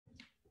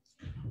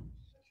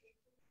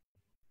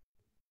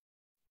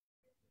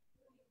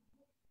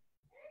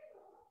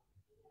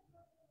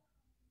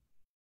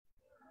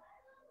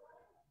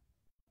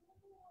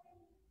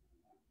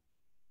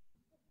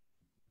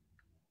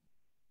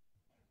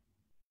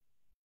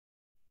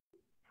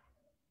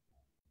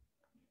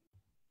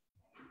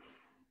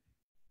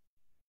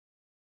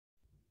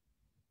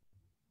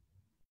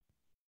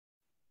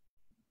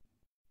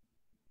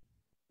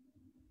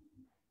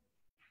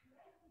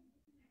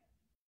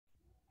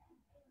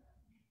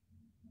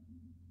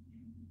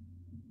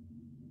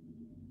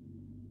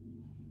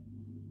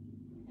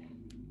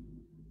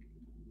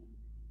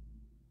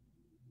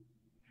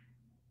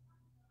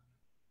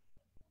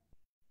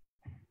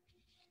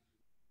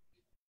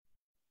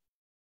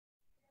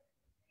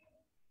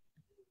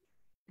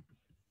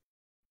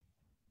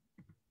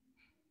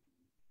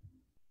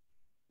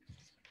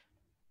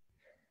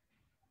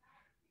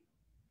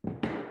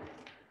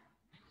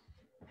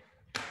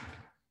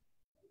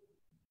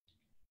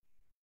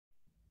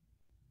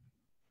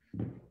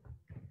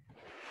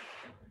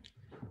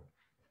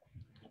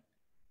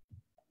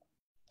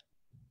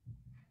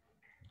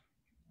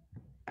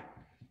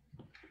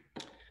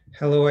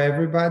Hello,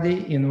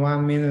 everybody. In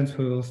 1 minute,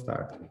 we will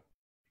start.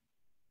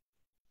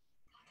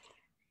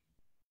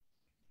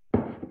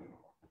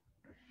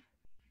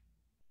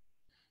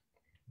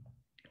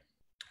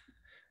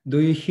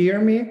 Do you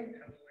hear me?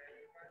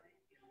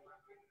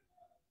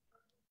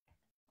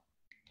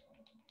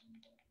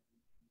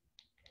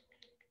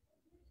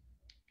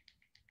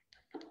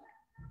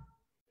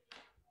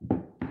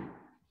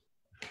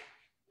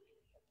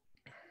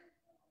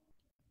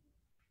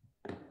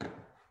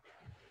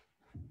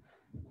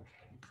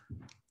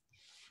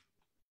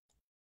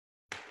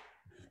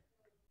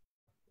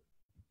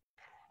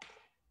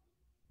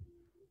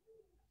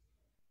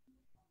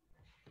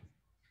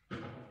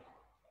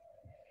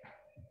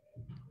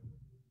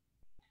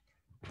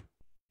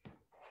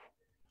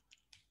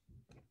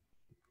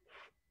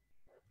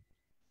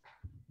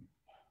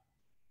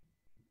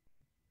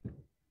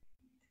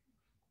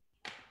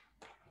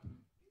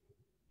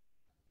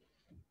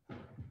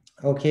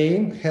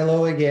 Okay,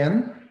 hello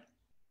again.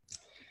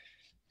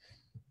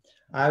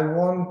 I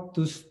want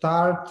to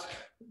start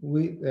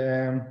with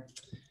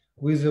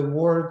the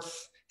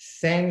words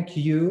thank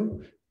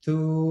you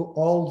to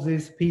all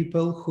these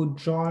people who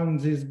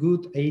joined this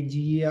good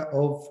idea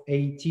of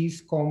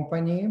AT's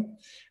company,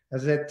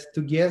 that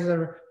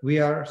together we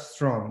are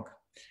strong.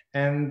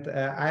 And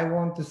I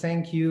want to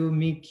thank you,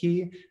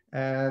 Mickey,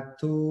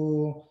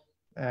 to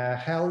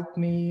help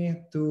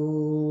me,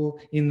 to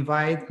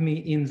invite me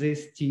in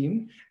this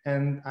team.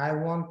 And I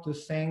want to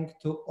thank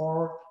to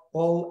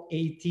all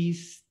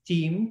AT's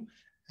team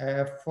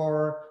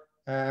for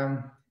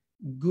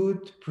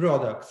good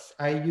products.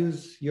 I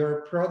use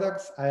your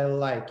products, I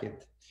like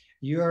it.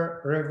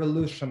 You're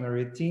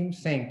revolutionary team,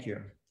 thank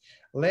you.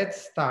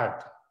 Let's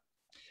start.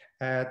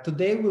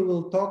 Today we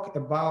will talk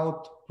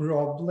about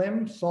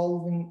problem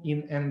solving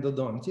in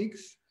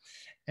endodontics,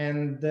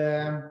 and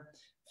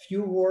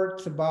few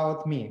words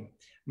about me.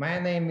 My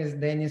name is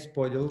Denis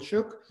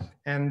Podilchuk,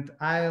 and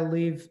I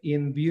live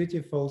in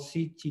beautiful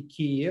city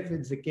Kiev.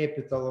 It's the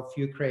capital of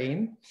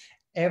Ukraine.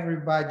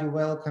 Everybody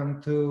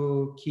welcome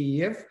to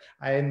Kiev.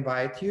 I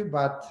invite you,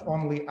 but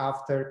only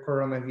after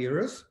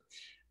coronavirus.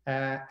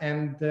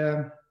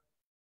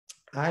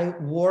 I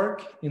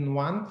work in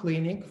one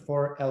clinic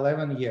for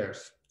 11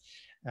 years.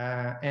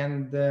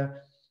 I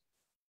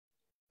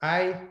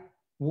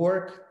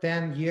worked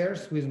 10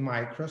 years with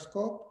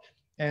microscope,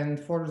 and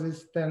for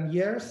these 10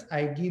 years,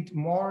 I did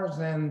more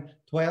than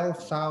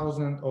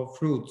 12,000 of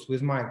fruits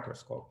with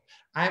microscope.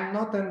 I'm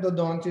not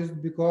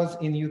endodontist because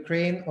in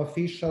Ukraine,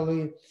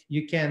 officially,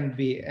 you can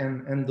be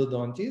an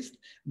endodontist.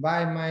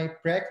 By my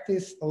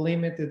practice,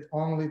 limited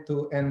only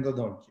to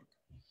endodontic.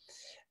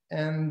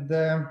 And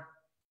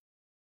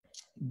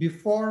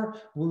before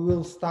we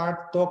will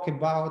start talk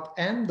about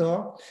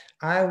endo,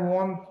 I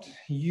want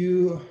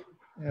you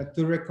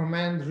to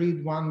recommend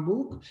read one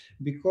book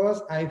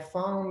because I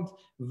found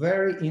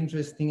very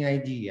interesting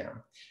idea.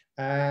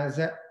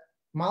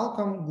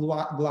 Malcolm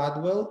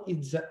Gladwell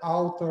is the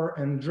author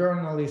and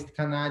journalist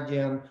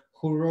Canadian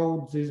who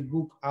wrote this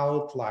book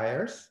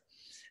Outliers,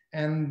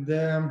 and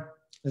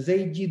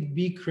they did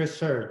big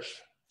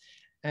research,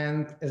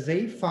 and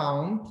they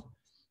found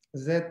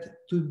that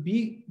to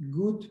be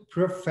good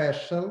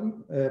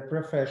professional,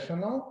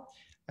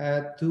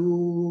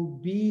 to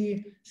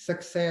be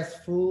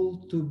successful,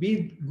 to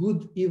be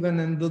good even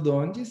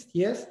endodontist,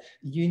 yes,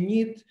 you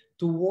need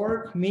to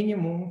work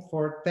minimum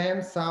for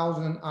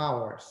 10,000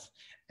 hours.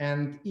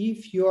 And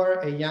if you are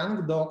a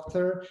young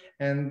doctor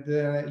and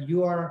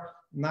you are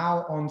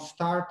now on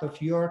start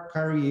of your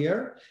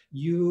career,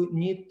 you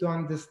need to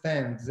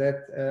understand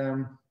that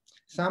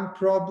some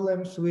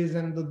problems with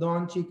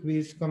endodontic,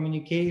 with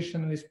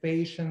communication with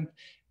patient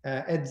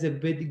at the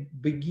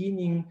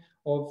beginning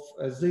of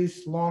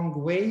this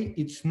long way,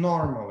 it's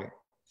normal.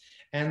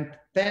 And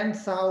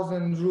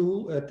 10,000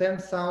 rule,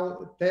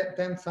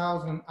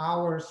 10,000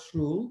 hours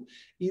rule,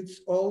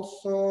 it's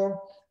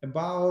also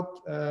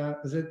about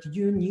that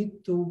you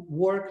need to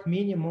work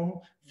minimum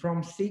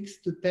from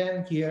 6 to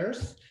 10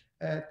 years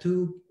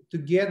to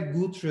get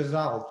good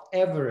result,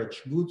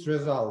 average good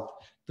result.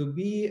 To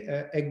be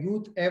a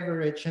good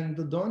average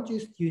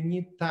endodontist, you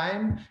need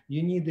time,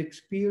 you need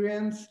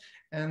experience,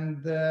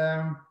 and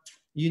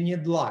you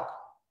need luck.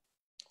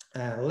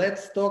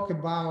 Let's talk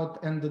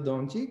about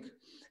endodontic.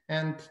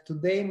 And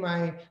today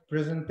my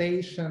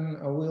presentation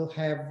will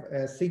have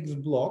 6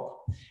 blocks.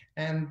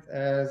 And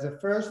the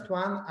first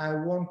one, I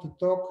want to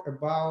talk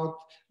about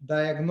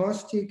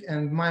diagnostic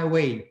and my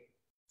way.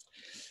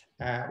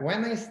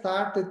 When I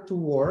started to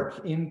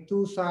work in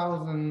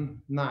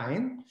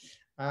 2009,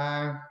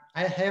 I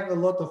have a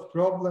lot of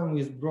problem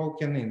with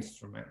broken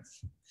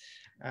instruments.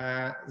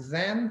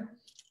 Then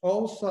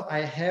also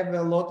I have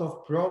a lot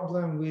of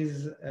problem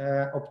with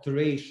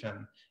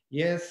obturation.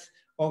 Yes,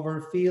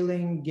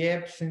 overfilling,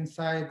 gaps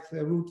inside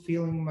root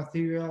filling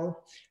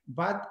material.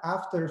 But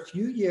after a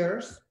few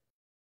years,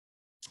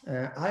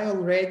 I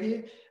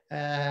already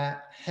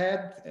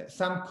had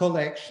some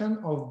collection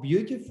of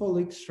beautiful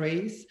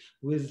X-rays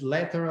with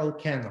lateral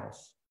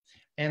canals.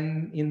 And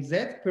in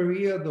that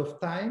period of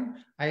time,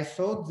 I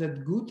thought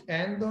that good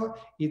endo,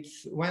 it's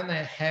when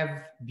I have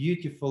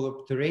beautiful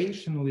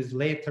obturation with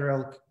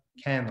lateral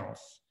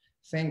canals.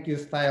 Thank you,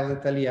 Style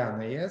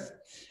Italiano, yes?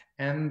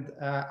 And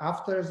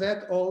after that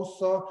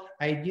also,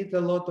 I did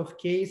a lot of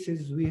cases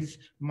with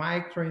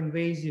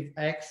microinvasive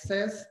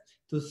access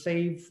to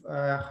save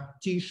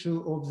tissue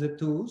of the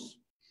tooth.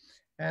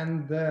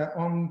 And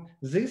on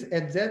this,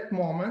 at that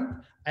moment,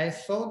 I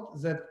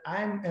thought that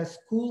I'm as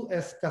cool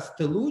as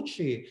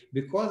Castellucci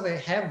because I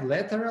have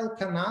lateral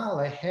canal,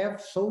 I have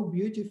so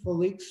beautiful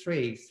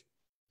X-rays.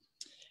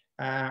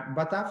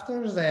 But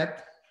after that,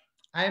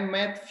 I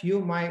met few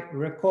my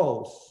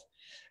recalls.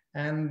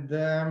 And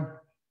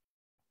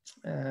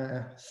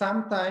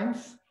sometimes,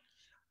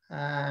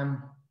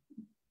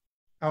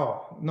 oh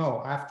no,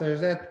 after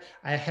that,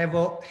 I have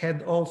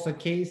had also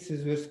cases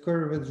with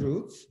curved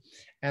roots.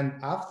 And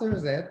after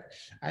that,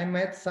 I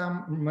met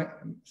some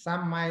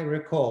my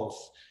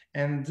recalls.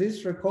 And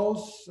these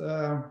recalls,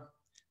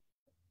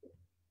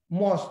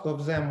 most of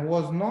them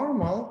was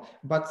normal,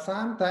 but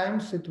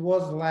sometimes it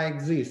was like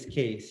this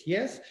case.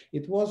 Yes,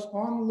 it was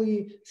only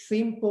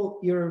simple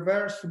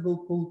irreversible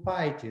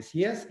pulpitis.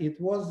 Yes, it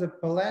was the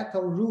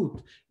palatal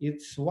root.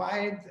 It's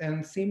wide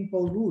and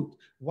simple root.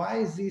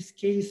 Why this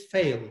case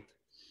failed?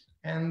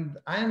 And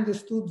I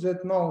understood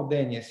that, no,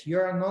 Denis, you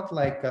are not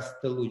like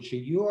Castellucci.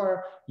 You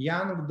are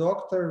young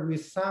doctor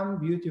with some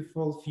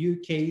beautiful few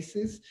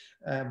cases,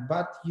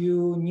 but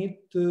you need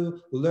to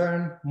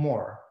learn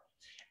more.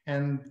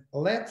 And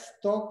let's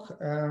talk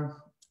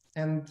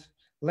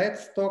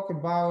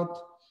about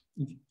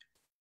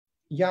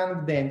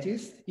young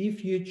dentist.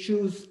 If you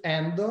choose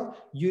endo,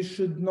 you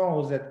should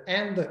know that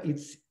endo,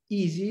 it's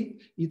easy.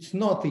 It's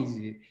not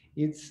easy.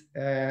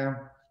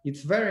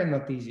 It's very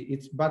not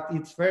easy, but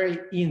it's very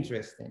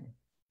interesting.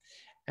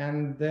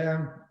 And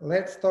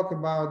let's talk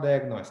about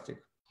diagnostic.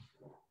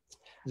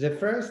 The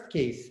first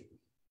case,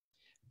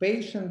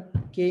 patient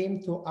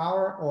came to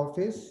our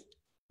office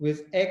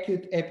with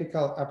acute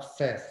apical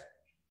abscess.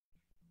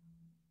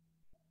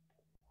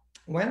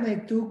 When I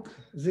took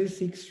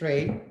this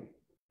X-ray,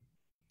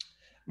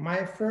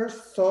 my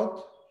first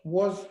thought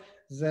was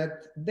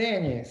that,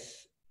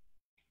 Denis,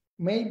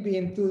 maybe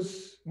in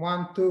tooth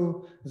 1,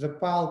 2, the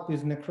pulp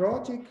is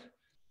necrotic,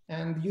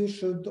 and you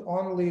should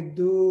only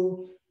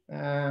do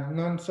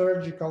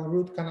non-surgical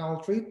root canal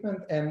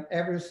treatment and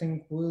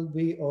everything will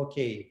be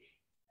okay.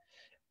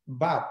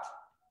 But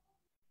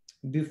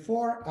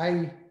before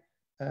I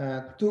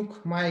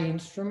took my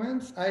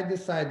instruments, I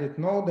decided,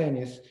 no,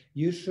 Denis,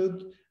 you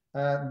should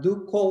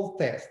do cold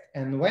test.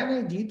 And when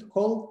I did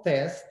cold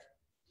test,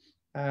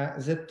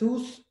 the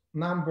tooth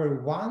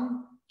number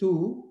 1,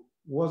 2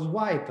 was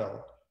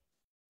vital.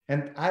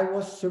 And I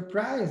was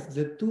surprised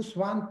that tooth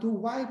 1, 2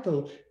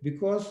 vital,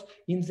 because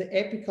in the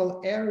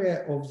apical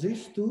area of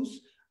this tooth,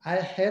 I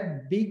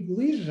had big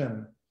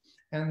lesion.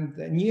 And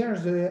near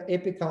the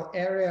apical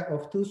area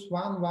of tooth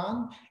 1,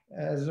 1,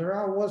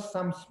 there was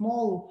some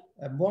small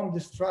bone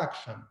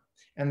destruction.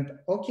 And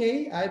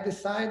okay, I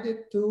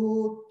decided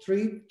to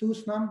treat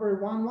tooth number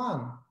 1,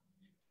 1.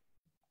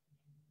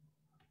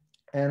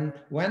 And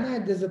when I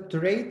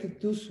disobturated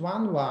tooth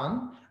 1,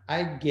 1,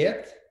 I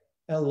get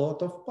a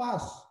lot of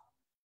pus.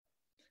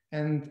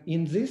 And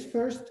in this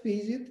first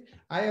visit,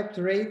 I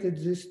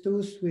obturated this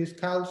tooth with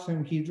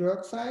calcium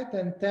hydroxide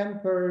and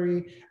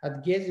temporary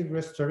adhesive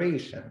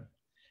restoration.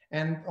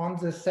 And on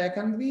the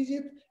second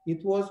visit,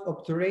 it was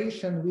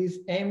obturation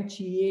with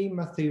MTA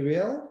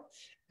material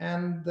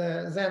and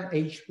then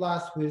H+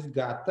 with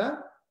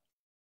GATA.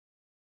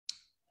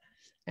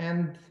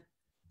 And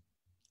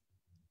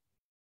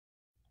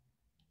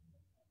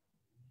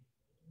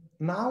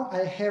now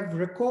I have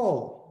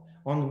recall.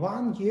 On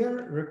 1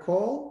 year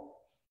recall.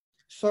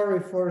 Sorry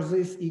for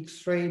this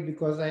X-ray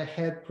because I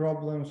had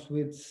problems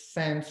with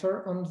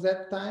sensor on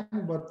that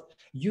time, but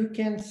you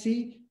can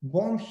see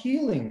bone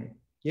healing.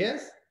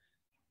 Yes,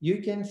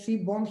 you can see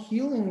bone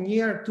healing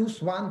near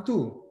tooth 1,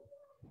 2.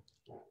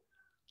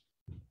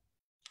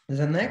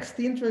 The next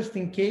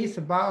interesting case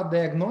about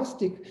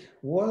diagnostic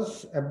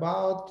was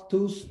about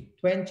tooth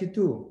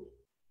 22.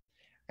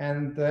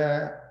 And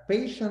the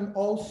patient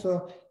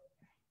also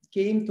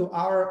came to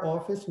our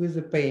office with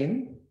a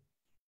pain.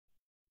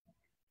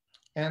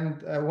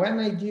 And when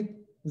I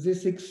did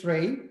this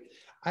X-ray,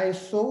 I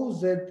saw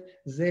that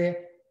the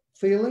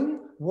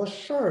filling was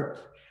short.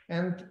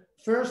 And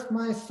first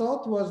my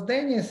thought was,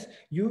 Denis,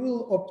 you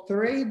will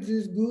obturate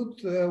this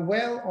good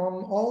well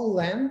on all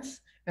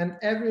lengths and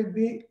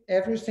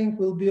everything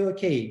will be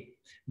okay.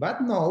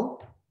 But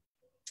no,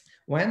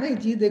 when I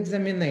did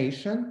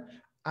examination,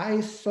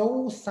 I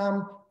saw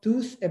some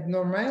tooth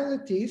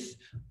abnormalities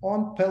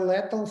on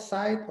palatal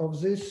side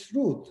of this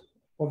root,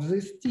 of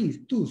this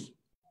tooth.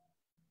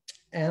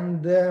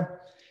 And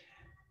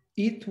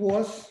it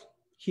was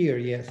here,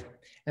 yes.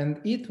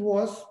 And it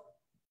was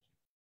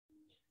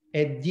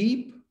a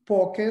deep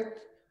pocket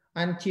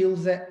until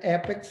the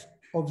apex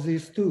of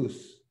this tooth.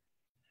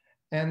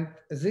 And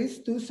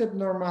this tooth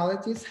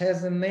abnormalities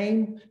has a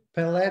name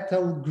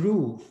palatal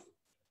groove.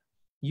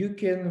 You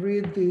can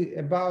read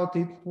about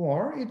it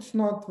more. It's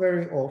not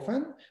very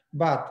often,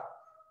 but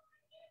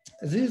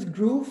this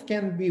groove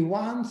can be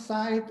one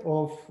side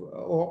of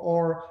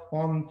or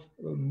on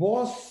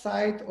both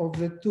sides of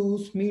the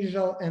tooth,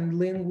 mesial and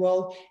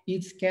lingual.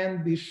 It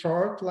can be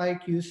short,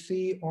 like you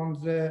see on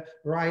the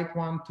right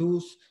one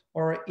tooth,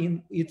 or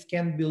it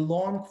can be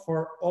long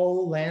for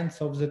all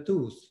lengths of the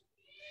tooth.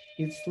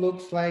 It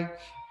looks like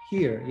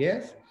here,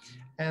 yes?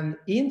 And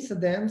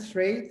incidence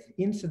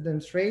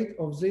rate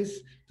of these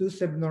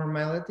tooth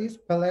abnormalities,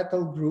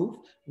 palatal groove,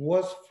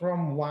 was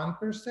from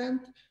 1%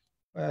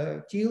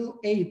 till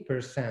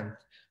 8%.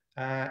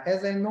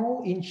 As I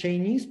know, in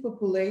Chinese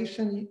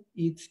population,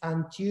 it's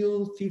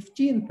until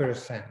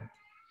 15%.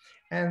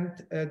 And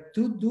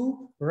to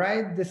do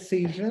right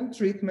decision,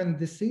 treatment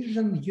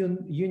decision,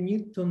 you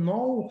need to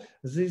know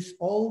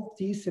all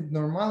these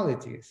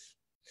abnormalities.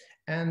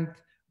 And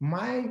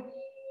my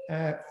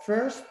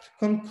first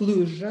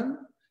conclusion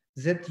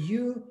that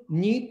you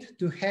need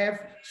to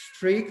have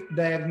strict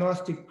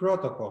diagnostic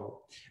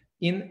protocol.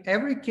 In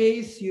every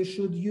case, you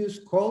should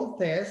use cold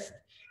test.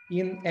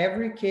 In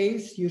every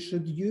case, you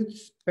should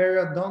use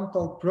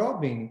periodontal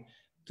probing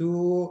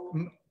to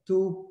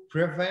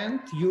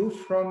prevent you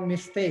from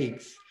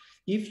mistakes.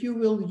 If you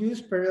will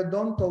use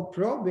periodontal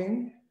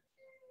probing,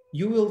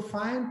 you will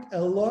find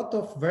a lot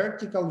of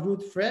vertical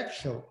root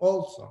fracture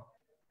also.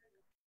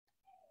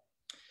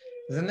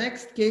 The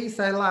next case,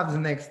 I love the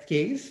next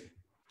case.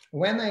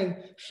 When I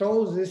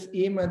show this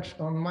image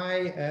on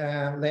my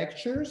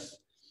lectures,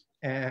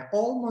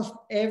 almost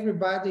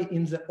everybody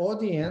in the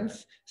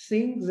audience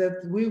thinks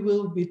that we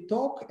will be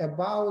talk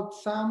about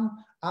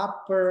some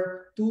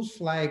upper tooth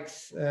like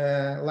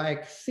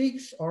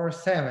 6 or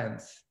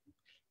 7s.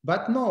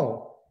 But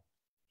no,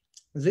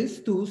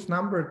 this tooth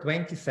number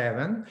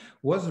 27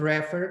 was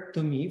referred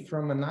to me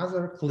from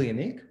another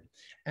clinic,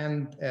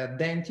 and a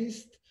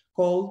dentist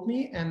called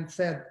me and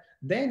said,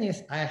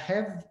 Denis, I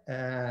have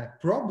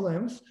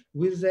problems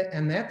with the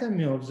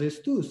anatomy of this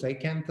tooth. I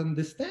can't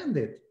understand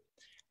it.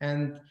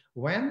 And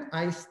when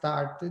I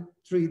started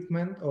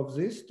treatment of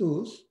this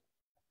tooth,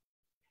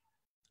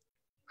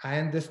 I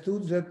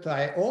understood that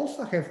I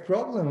also have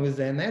problem with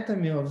the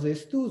anatomy of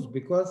this tooth,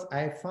 because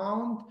I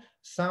found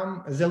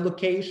the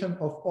location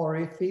of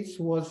orifice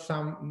was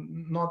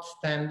not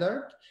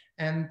standard,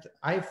 and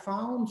I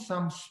found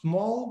some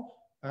small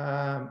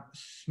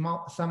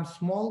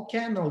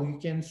canal. You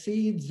can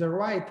see it's the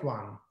right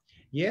one.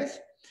 Yes.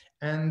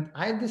 And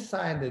I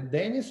decided,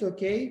 Denis,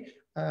 okay,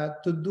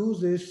 to do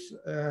this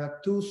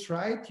tooth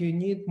right, you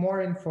need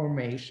more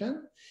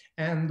information.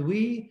 And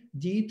we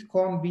did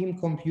cone beam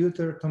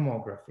computer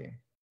tomography.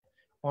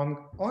 On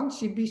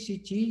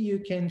CBCT, you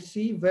can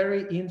see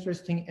very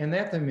interesting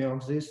anatomy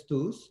of this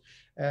tooth.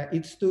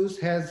 Its tooth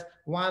has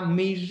one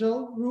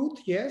mesial root,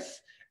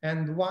 yes,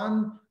 and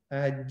one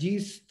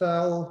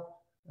distal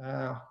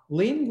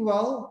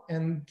lingual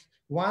and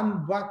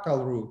one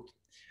buccal root.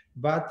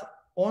 But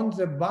on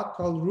the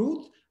buccal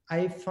root,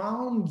 I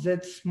found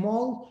that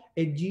small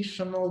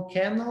additional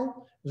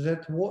canal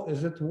that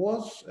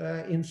was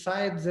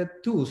inside the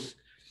tooth.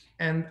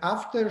 And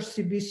after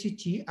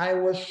CBCT, I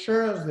was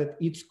sure that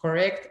it's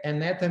correct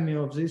anatomy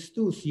of this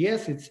tooth.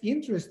 Yes, it's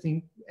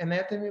interesting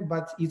anatomy,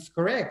 but it's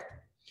correct.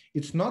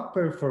 It's not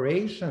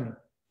perforation.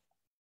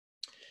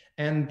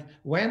 And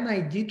when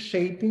I did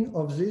shaping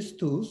of this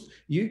tooth,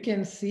 you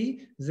can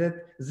see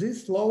that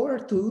this lower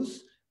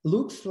tooth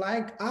looks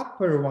like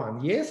upper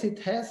one. Yes, it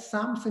has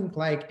something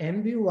like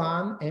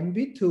MB1,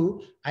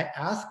 MB2. I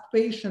asked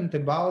patient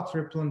about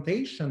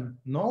replantation.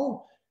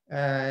 No,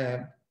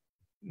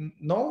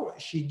 no,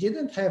 she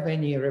didn't have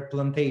any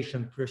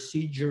replantation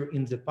procedure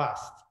in the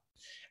past.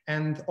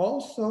 And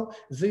also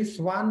this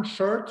one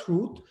short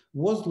root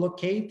was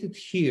located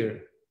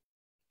here.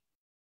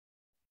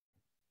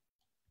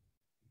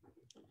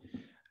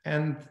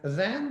 And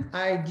then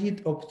I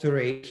did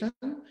obturation,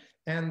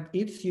 and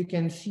you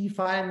can see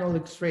final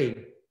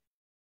X-ray.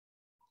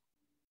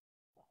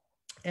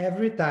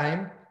 Every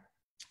time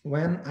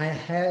when I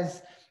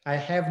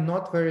have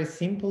not very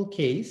simple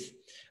case,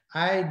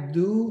 I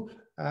do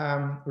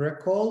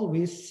recall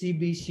with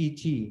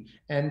CBCT,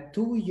 and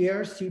 2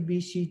 years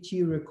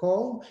CBCT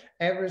recall,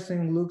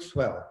 everything looks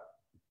well.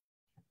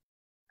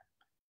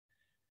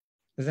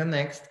 The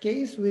next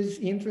case with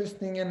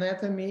interesting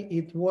anatomy,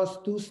 it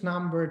was tooth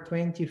number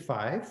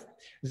 25.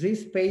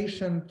 This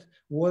patient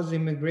was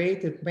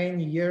immigrated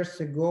many years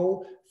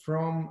ago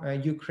from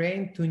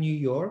Ukraine to New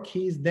York.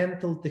 He is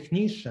dental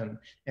technician,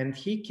 and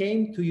he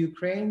came to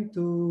Ukraine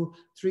to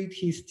treat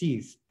his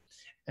teeth.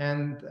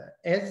 And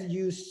as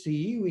you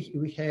see,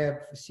 we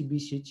have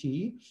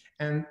CBCT,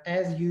 and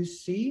as you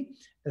see,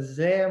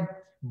 the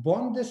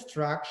bone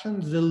destruction,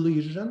 the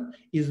lesion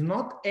is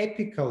not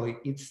apically,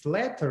 it's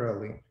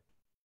laterally.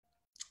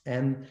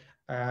 And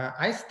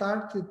I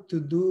started to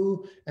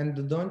do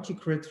endodontic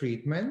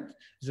retreatment.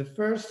 The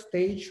first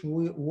stage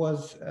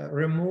was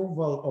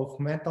removal of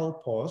metal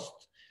post.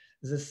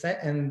 The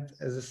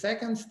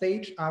second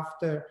stage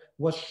after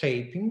was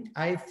shaping.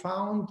 I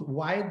found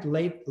wide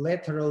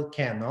lateral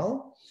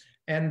canal,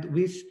 And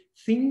with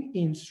thin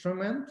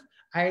instrument,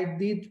 I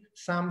did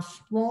some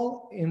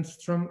small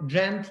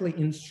gently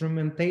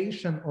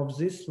instrumentation of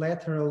this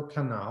lateral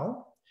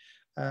canal,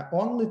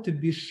 only to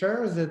be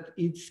sure that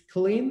it's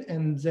clean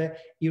and the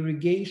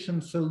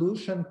irrigation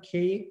solution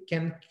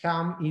can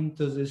come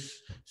into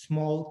this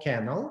small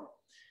canal.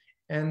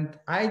 And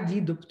I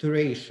did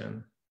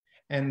obturation.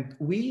 And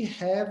we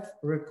have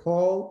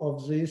recall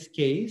of this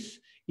case.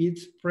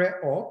 It's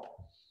pre-op.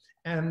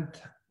 And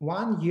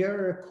 1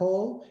 year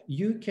recall,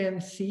 you can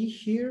see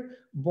here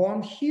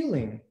bone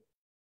healing.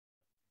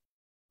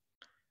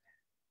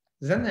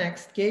 The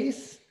next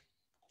case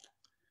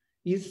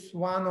is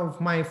one of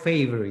my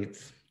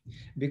favorites,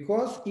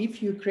 because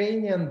if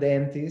Ukrainian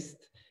dentist,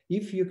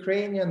 if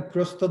Ukrainian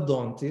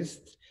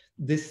prostodontist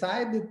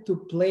decided to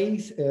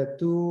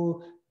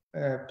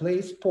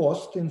place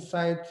post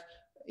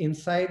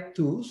inside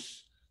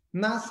tooth,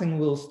 nothing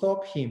will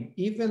stop him,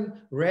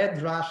 even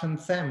red Russian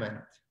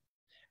cement.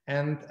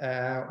 And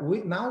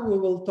now we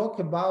will talk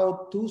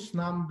about tooth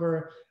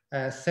number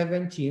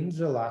 17,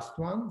 the last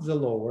one, the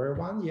lower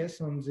one,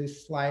 yes, on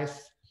this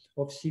slice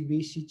of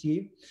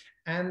CBCT.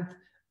 And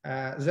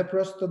the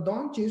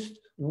prostodontist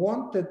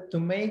wanted to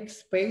make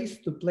space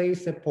to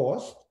place a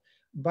post,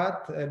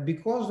 but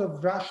because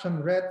of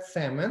Russian red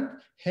cement,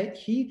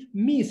 he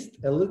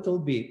missed a little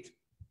bit.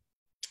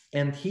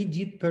 And he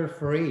did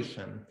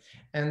perforation.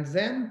 And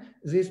then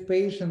this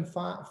patient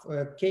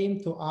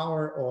came to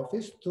our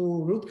office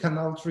to root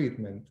canal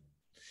treatment.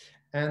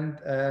 And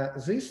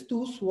this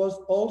tooth was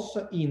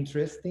also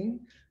interesting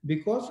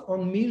because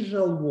on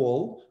mesial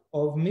wall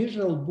of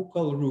mesial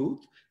buccal root,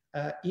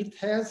 it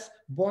has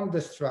bone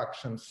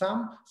destruction,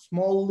 some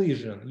small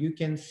lesion. You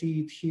can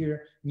see it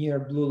here near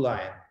blue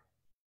line.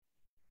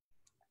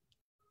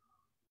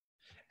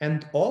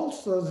 And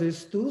also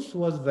this tooth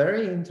was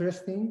very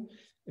interesting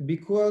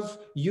because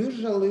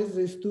usually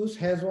this tooth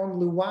has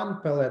only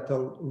one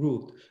palatal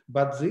root,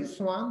 but this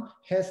one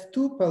has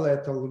two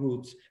palatal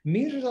roots,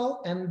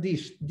 mesial and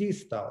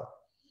distal.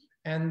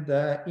 And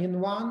in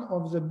one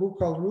of the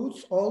buccal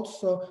roots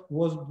also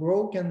was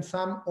broken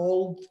some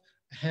old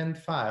hand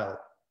file.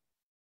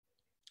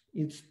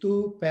 It's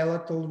two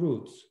palatal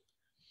roots.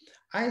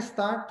 I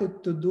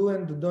started to do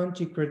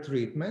endodontic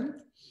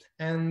retreatment,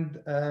 and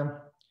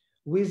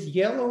with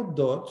yellow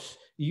dots,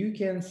 you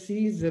can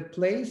see the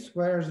place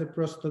where the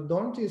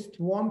prostodontist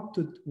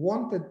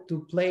wanted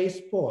to place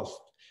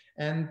post.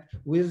 And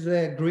with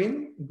the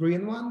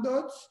green one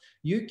dots,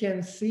 you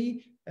can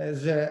see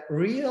the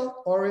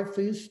real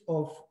orifice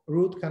of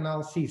root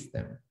canal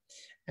system.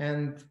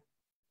 And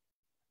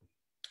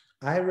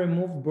I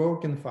removed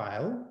broken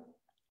file.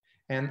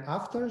 And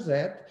after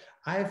that,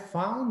 I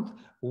found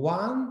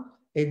one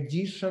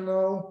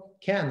additional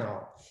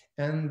canal.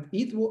 And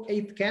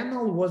it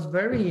canal was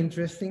very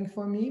interesting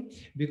for me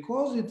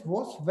because it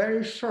was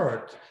very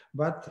short.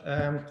 But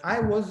I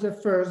was the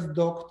first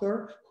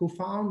doctor who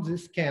found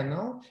this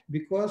canal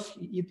because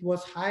it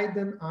was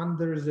hidden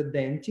under the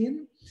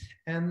dentin.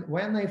 And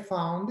when I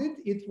found it,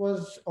 it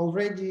was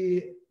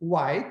already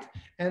white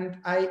and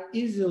I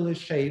easily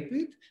shaped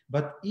it,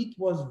 but it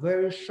was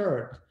very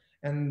short.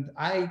 And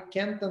I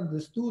can't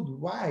understood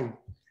why.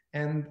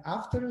 And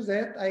after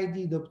that, I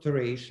did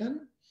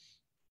obturation.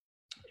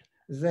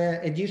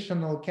 The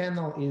additional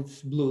canal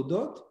is blue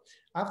dot.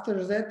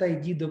 After that, I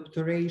did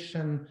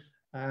obturation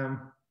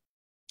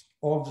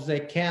of the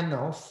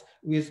canals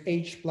with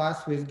H+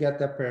 with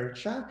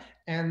gutta-percha,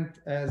 and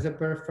the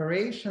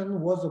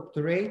perforation was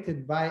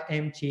obturated by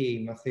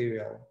MTA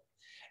material.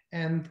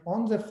 And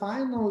on the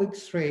final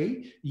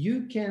X-ray,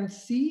 you can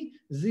see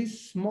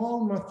this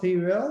small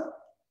material,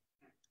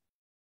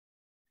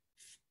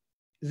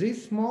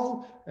 this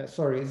small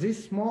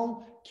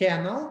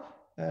canal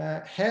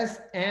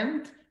has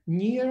end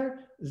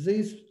near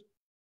this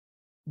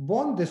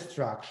bone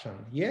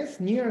destruction, yes,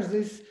 near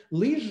this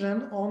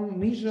lesion on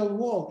mesial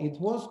wall. It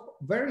was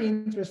very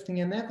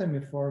interesting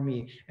anatomy for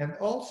me, and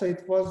also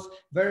it was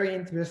very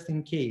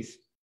interesting case.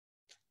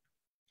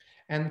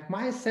 And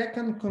my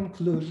second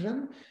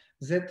conclusion,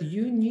 that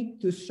you need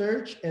to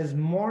search as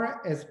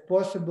more as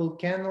possible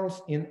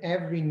canals in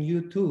every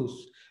new tooth.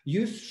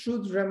 You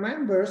should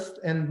remember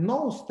and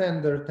know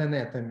standard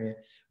anatomy,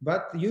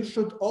 but you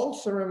should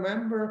also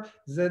remember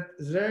that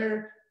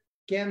there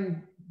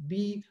can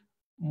be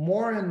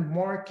more and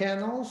more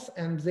canals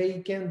and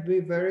they can be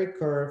very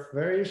curved,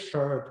 very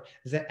short.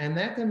 The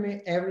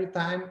anatomy every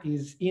time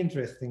is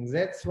interesting.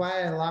 That's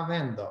why I love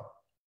endo.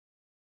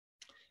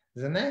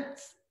 The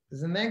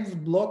next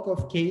block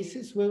of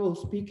cases, we will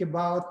speak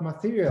about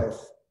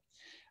materials.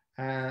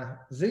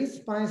 This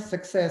my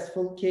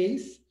successful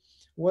case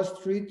was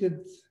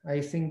treated,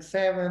 I think,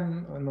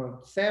 7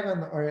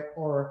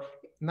 or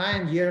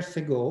 9 years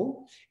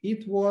ago.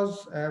 It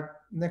was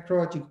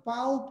necrotic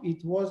pulp,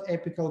 it was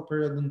apical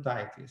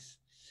periodontitis.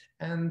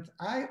 And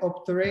I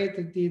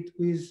obturated it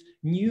with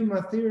new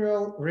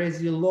material,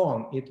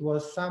 Resilon. It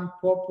was some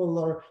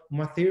popular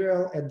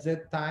material at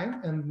that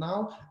time, and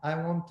now I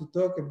want to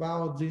talk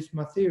about this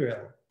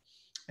material.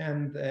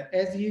 And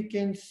as you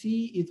can see,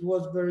 it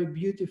was very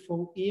beautiful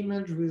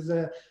image with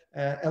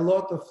a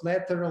lot of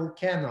lateral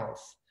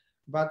canals.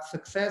 But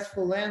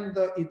successful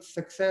endo, it's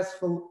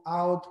successful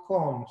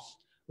outcomes,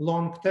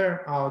 long-term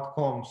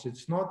outcomes.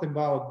 It's not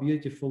about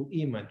beautiful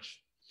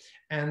image.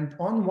 And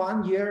on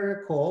 1 year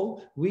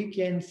recall, we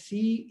can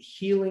see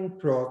healing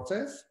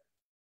process.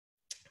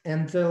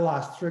 And the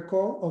last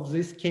recall of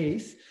this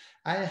case,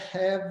 I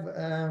have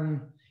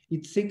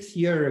it's 6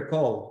 year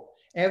recall.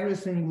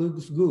 Everything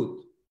looks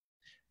good.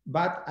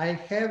 But I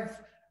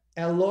have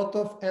a lot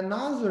of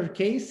another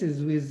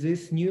cases with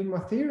this new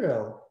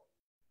material.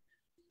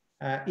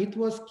 It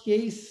was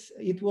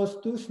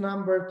tooth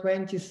number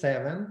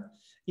 27.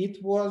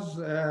 It was,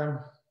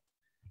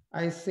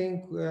 I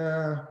think,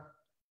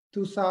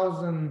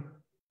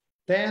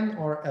 2010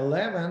 or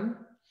 11.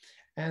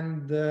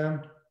 And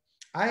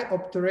I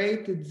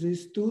obturated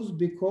this tooth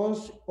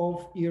because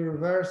of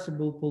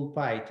irreversible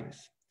pulpitis.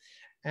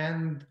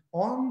 And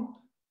on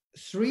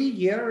 3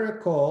 year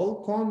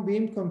recall, cone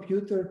beam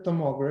computer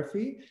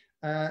tomography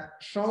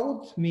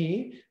showed me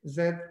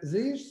that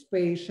this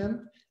patient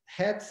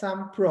had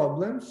some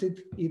problems. It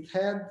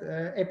had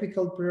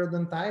apical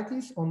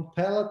periodontitis on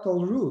palatal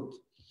root.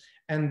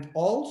 And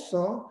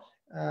also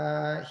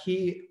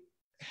he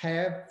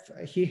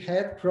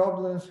had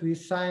problems with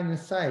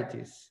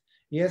sinusitis.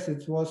 Yes,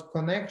 it was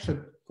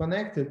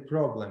connected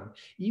problem.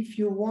 If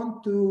you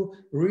want to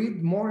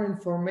read more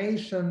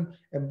information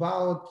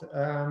about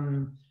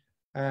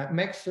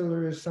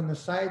maxillary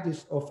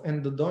sinusitis of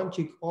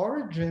endodontic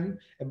origin,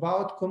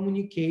 about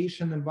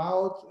communication,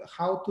 about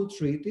how to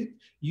treat it,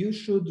 you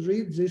should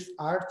read this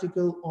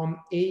article on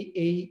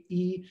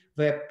AAE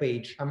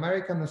webpage,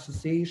 American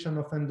Association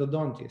of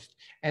Endodontists.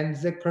 And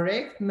the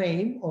correct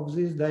name of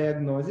this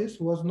diagnosis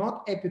was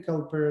not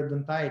apical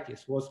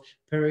periodontitis, was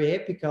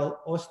periapical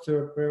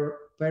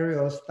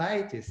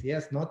osteoperiosteitis.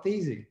 Yes, not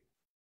easy.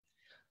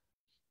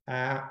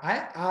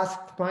 I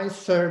asked my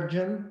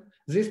surgeon.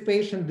 This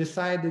patient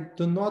decided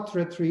to not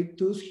retreat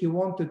tooth. He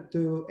wanted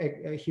to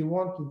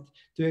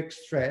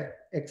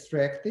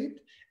extract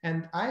it,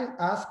 and I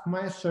asked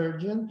my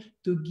surgeon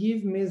to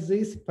give me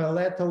this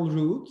palatal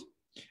root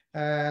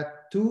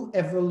to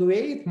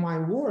evaluate my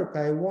work.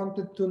 I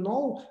wanted to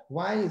know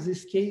why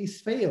this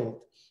case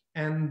failed,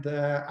 and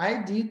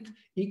I did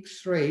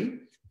X-ray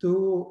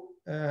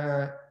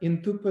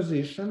into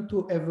position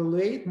to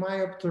evaluate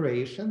my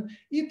obturation.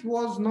 It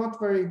was not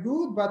very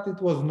good, but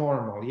it was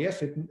normal.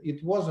 Yes,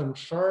 it wasn't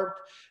short,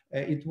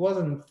 it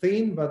wasn't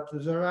thin, but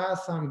there are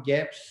some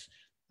gaps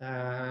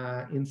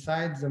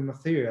inside the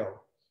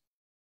material.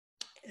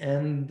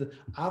 And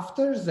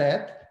after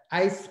that,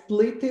 I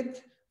splitted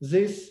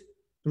this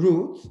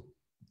root,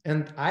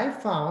 and I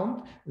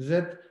found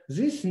that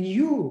this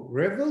new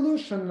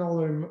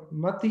revolutionary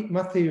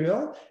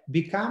material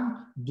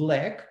became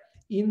black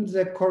in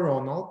the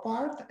coronal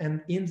part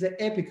and in the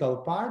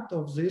apical part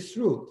of this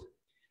root.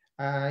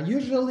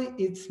 Usually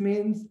it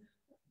means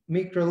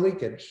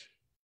microleakage.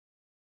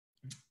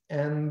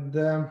 And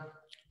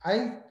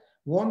I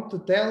want to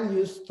tell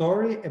you a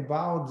story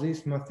about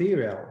this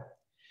material.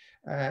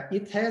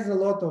 It has a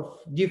lot of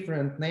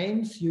different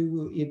names.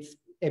 It's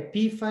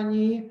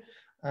Epiphany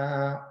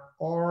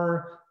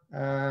or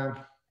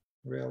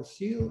Real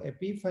Seal,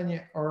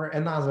 Epiphany, or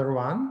another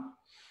one.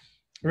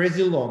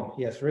 Resilon,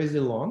 yes,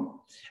 Resilon.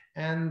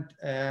 And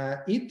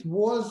it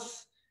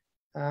was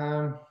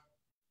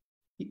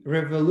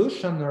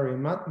revolutionary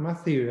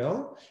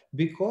material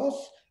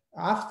because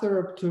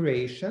after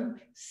obturation,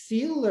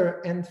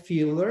 sealer and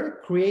filler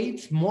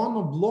creates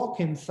monoblock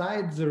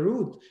inside the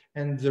root,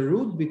 and the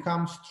root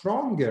becomes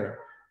stronger.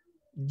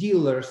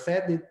 Dealer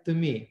said it to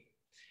me.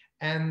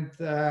 And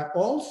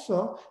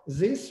also,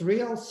 this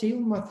Real Seal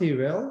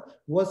material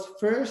was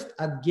first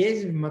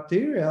adhesive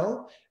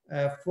material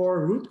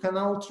for root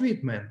canal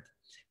treatment.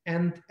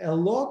 And a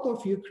lot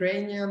of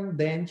Ukrainian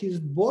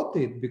dentists bought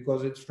it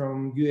because it's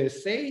from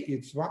USA.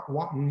 It's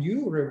one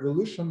new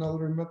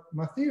revolutionary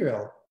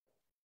material.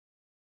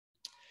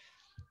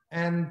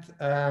 And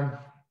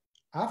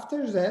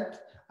after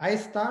that, I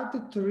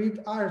started to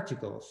read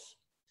articles.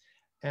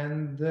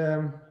 And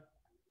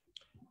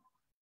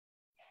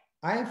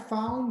I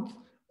found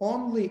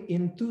only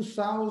in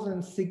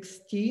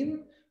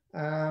 2016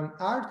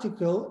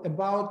 article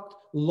about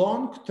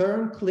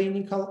long-term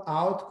clinical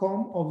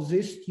outcome of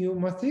this new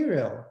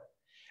material.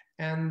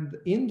 And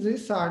in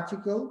this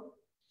article,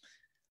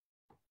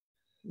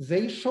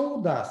 they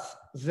showed us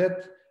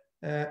that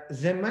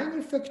the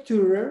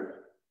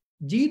manufacturer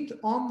did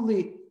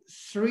only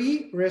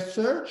 3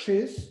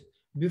 researches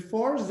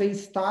before they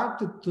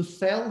started to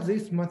sell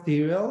this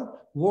material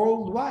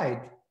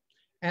worldwide.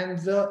 And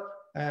the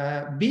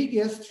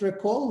biggest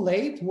recall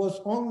rate was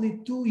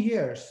only 2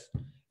 years.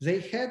 They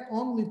had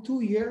only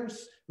 2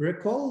 years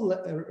recall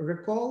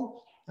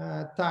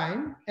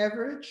time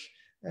average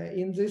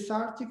in this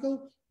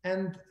article,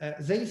 and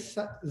they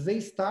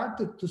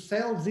started to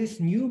sell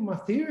this new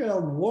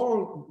material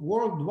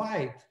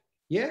worldwide.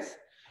 Yes,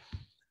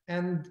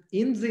 and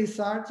in this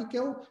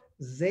article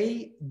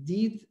they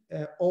did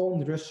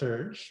own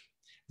research.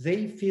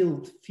 they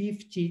filled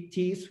 50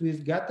 teeth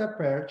with gutta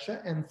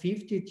percha and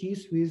 50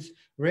 teeth with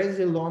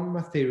Resilon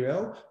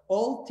material.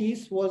 All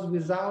teeth was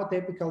without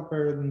apical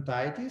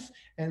periodontitis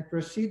and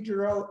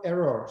procedural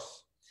errors.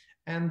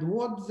 And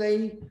what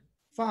they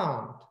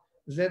found,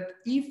 that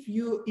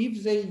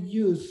if they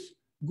use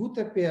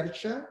gutta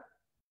percha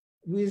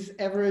with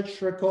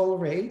average recall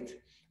rate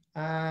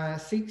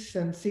 6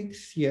 and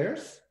 6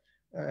 years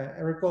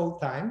recall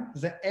time,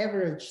 the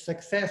average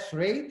success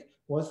rate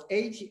was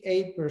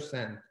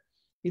 88%.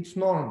 It's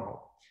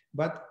normal.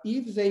 But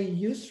if they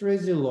use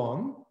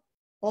Resilon,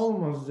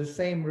 almost the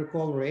same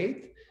recall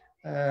rate,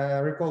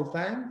 recall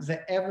time,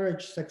 the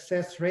average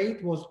success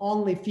rate was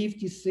only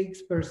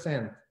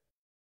 56%.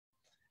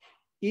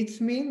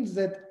 It means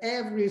that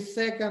every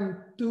second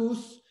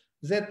tooth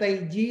that I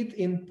did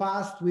in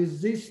past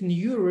with this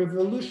new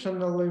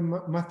revolutionary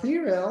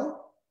material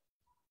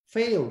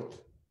failed.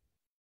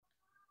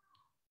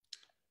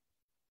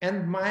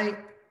 And my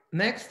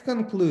next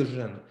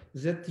conclusion,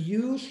 that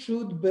you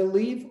should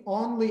believe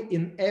only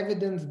in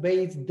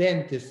evidence-based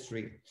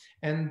dentistry.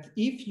 And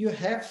if you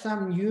have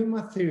some new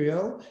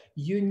material,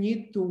 you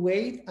need to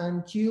wait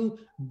until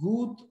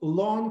good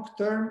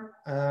long-term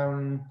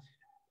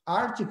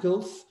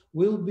articles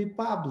will be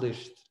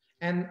published.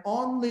 And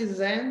only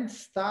then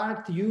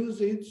start use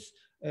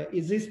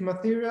this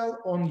material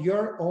on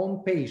your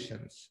own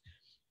patients.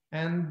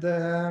 And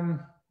the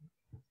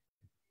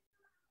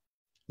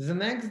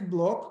next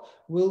block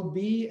will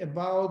be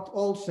about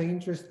also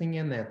interesting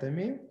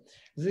anatomy.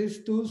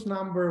 This tooth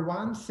number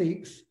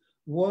 16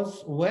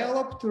 was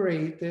well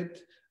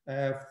obturated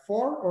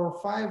 4 or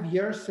 5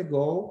 years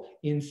ago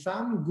in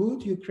some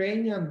good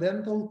Ukrainian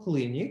dental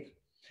clinic.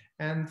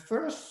 And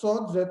first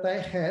thought that I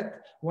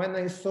had when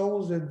I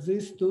saw that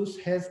this tooth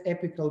has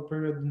apical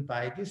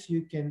periodontitis,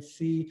 you can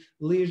see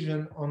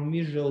lesion on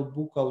mesial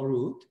buccal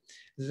root,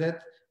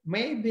 that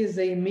maybe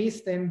they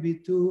missed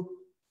MB2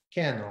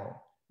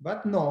 canal.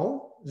 But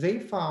no, they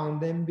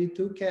found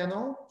MB2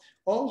 canal.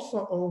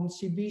 Also on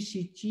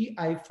CBCT,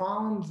 I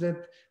found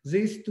that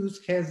this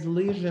tooth has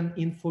lesion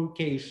in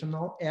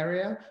furcational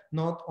area,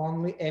 not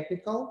only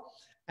apical.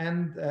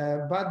 And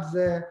but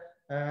the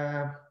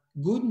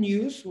good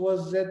news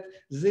was that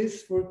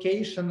this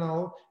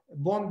furcational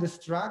bone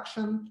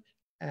destruction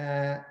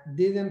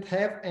didn't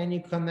have any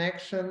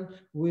connection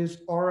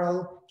with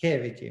oral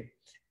cavity.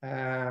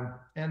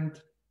 And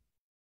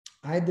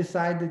I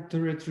decided to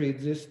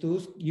retrieve this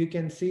tooth. You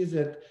can see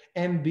that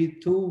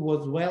MB2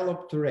 was well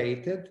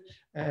obturated.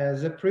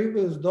 The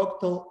previous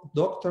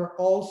doctor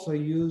also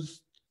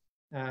used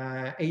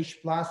H+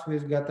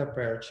 with gutta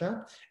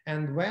percha.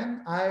 And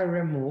when I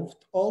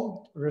removed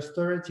all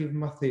restorative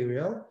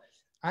material,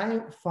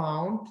 I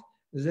found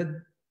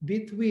that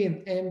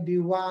between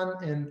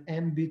MB1 and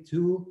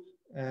MB2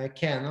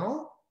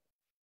 canal,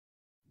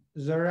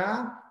 there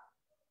are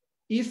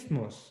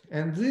isthmus.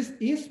 And this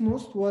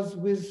isthmus was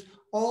with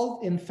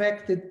old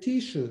infected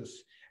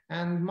tissues.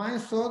 And my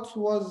thoughts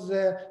was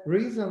the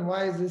reason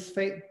why this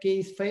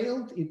case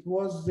failed. It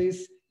was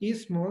this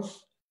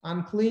isthmus,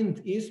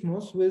 uncleaned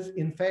isthmus with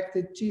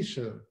infected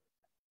tissue.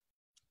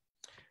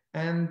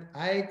 And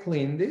I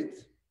cleaned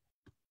it.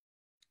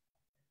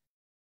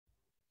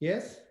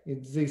 Yes,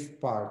 it's this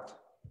part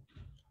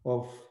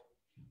of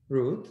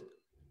root.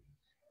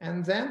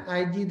 And then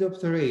I did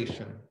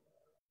obturation.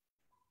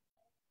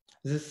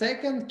 The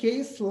second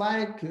case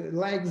like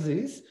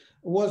this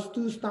was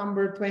tooth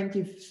number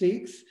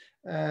 26.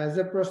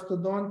 The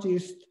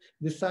prosthodontist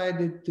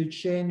decided to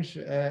change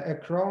a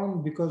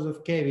crown because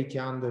of cavity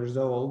under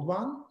the old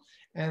one.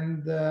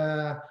 And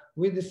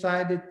we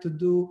decided to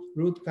do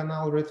root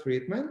canal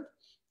retreatment.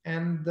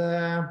 And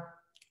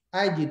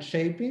I did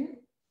shaping,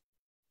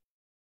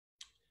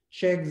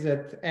 check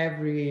that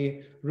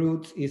every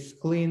root is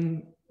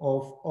clean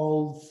of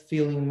old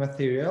filling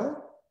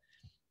material.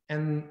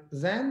 And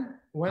then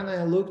when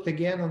I looked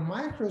again on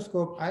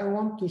microscope, I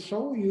want to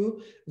show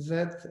you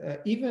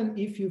that even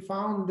if you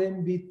found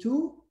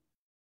MB2,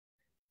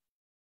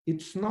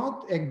 it's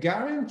not a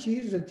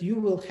guarantee that you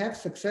will have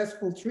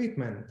successful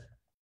treatment.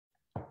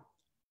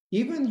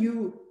 Even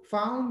you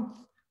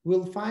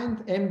will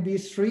find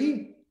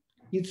MB3,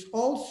 it's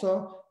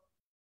also,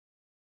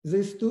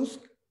 this tooth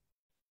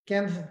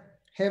can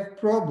have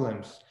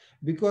problems,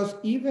 because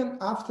even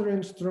after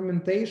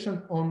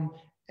instrumentation on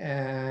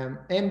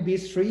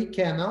MB3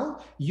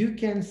 canal, you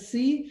can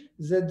see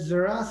that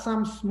there are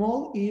some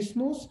small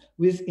isthmus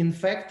with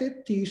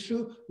infected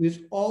tissue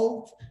with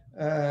old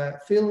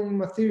filling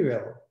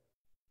material.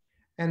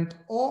 And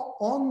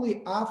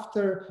only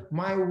after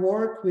my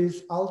work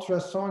with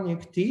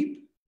ultrasonic tip,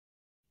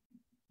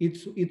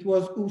 it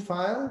was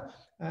U-file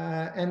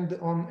and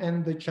on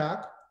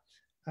endodontic,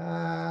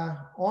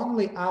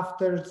 only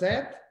after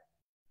that,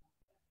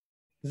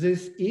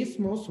 this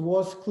isthmus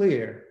was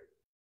clear.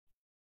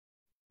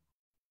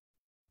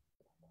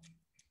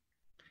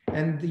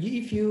 And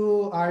if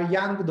you are a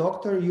young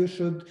doctor, you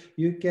should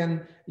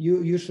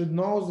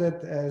know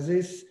that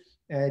this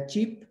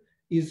tip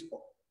is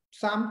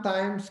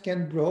sometimes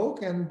can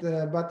broke, and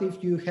but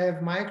if you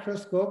have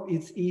microscope,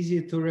 it's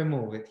easy to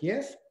remove it.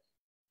 Yes,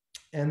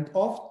 and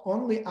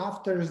only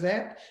after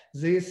that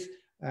this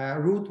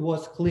root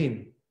was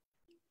clean,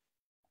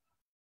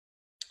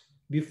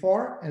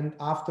 before and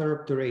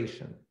after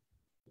obturation.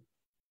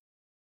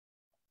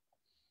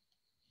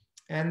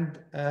 And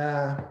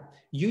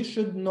you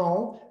should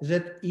know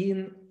that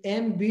in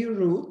MB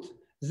root,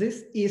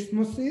 this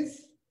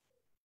isthmus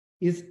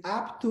is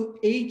up to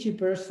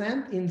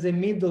 80% in the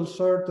middle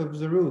third of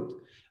the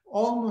root.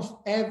 Almost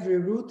every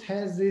root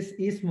has these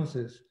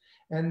isthmuses,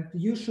 and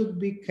you should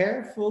be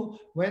careful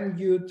when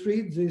you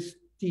treat these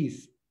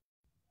teeth.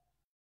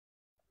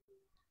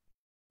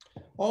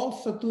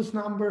 Also, tooth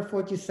number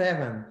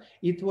 47,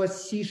 it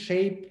was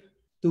C-shaped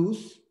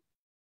tooth.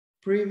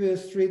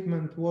 Previous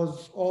treatment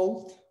was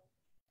old,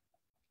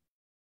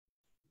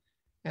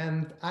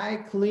 and I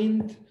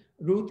cleaned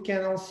root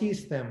canal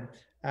system.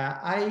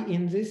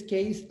 In this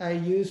case, I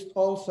used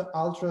also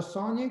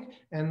ultrasonic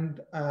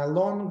and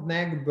long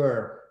neck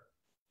burr.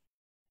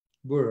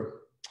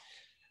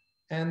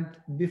 And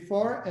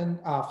before and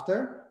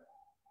after.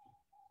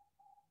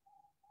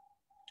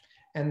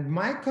 And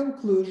my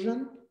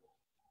conclusion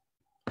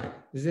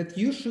is that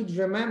you should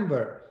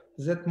remember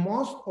that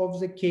most of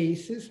the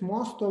cases,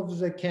 most of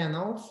the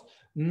canals,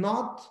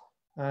 not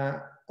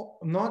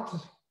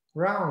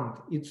round,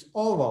 it's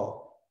oval.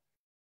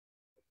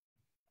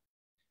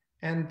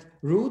 And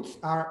roots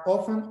are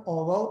often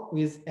oval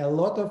with a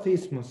lot of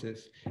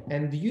isthmuses.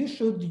 And you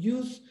should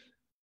use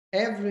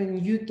every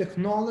new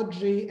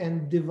technology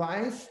and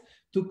device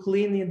to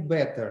clean it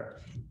better.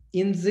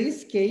 In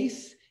this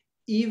case,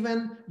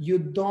 even you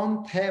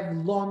don't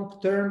have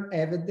long-term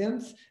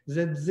evidence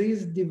that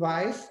this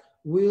device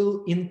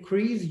will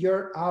increase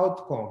your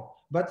outcome,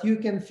 but you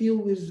can feel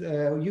with,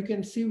 you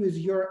can see with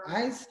your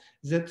eyes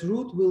that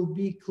root will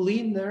be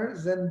cleaner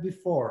than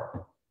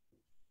before.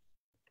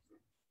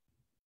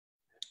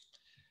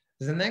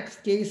 The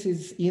next case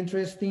is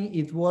interesting.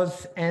 It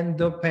was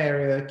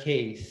endoperio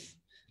case.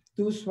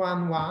 Tooth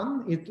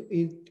 11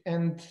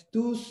 and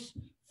tooth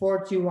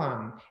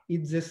 41.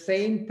 It's the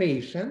same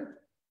patient.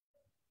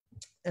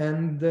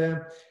 And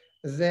the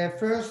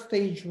first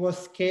stage was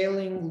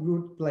scaling,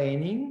 root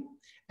planing,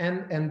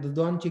 and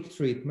endodontic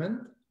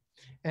treatment.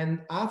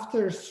 And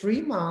after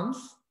 3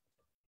 months,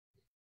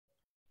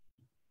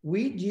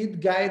 we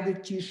did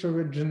guided tissue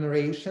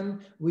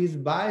regeneration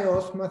with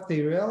bios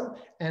material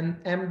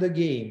and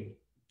endogame.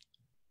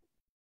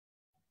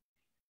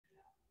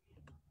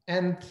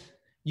 And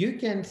you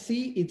can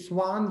see it's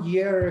 1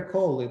 year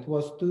recall. It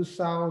was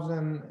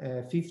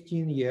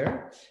 2015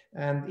 year,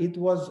 and it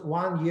was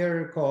 1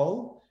 year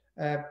recall.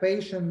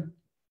 Patient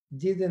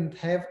didn't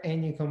have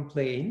any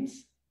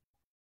complaints,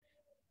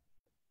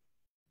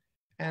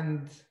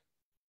 and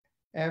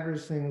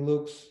everything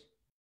looks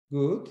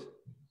good.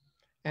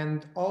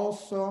 And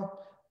also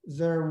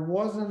there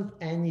wasn't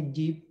any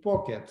deep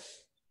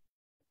pockets.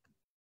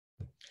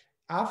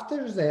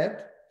 After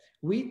that,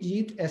 we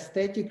did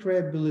aesthetic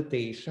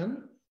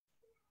rehabilitation.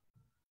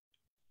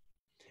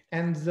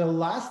 And the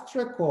last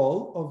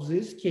recall of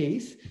this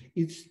case,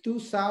 it's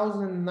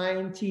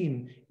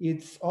 2019.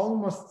 It's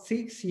almost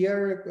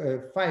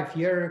 5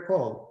 year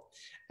recall.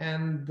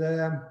 And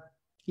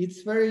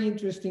it's very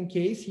interesting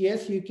case.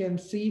 Yes, you can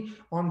see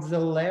on the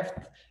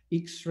left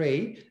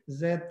X-ray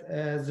that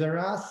there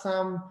are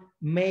some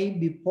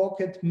maybe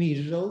pocket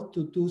mesial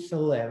to tooth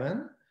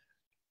 11,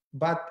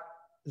 but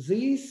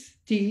these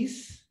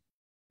teeth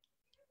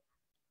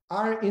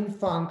are in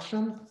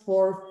function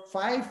for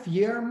 5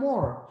 years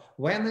more.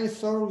 When I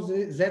saw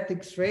that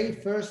X-ray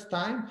first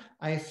time,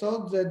 I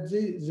thought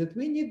that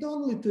we need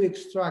only to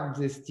extract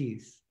these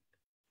teeth.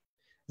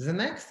 The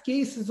next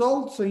case is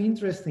also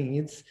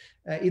interesting.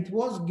 It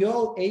was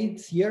girl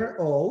 8 years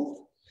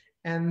old,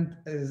 and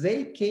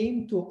they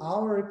came to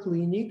our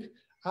clinic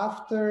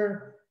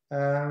after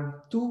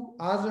 2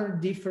 other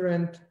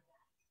different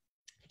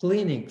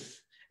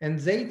clinics, and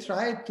they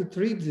tried to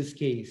treat this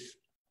case.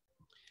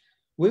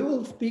 We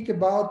will speak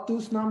about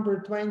tooth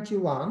number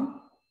 21.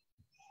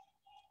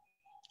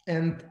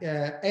 And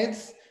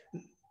as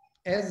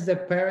the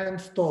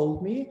parents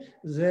told me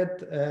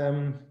that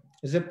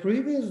the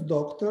previous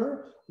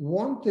doctor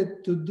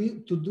wanted to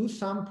do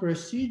some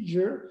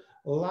procedure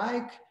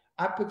like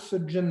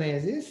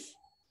apexogenesis,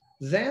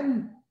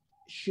 then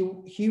he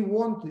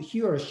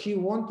or she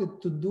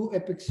wanted to do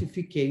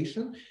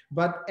apexification,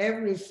 but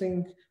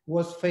everything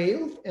was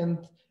failed,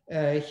 and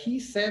he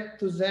said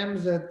to them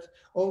that,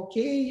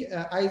 okay,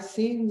 I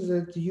think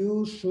that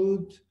you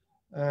should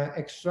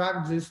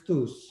extract this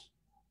tooth,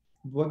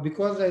 but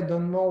because I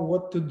don't know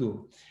what to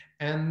do.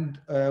 And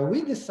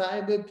we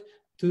decided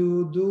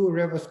to do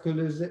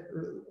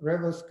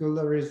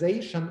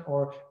revascularization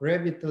or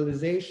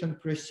revitalization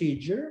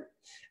procedure.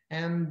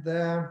 And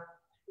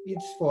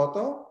its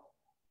photo,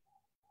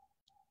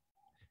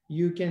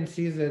 you can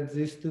see that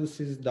this tooth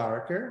is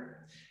darker.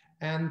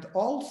 And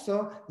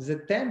also the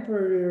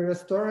temporary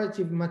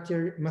restorative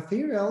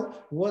material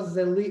was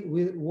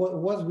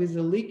with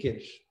the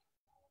leakage.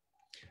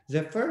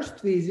 The first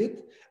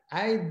visit,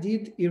 I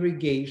did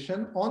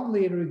irrigation,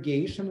 only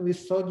irrigation with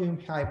sodium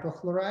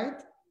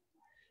hypochlorite.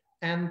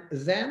 And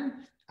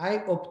then I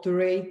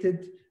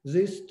obturated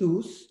this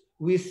tooth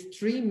with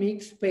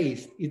 3-mix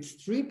paste.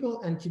 It's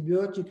triple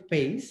antibiotic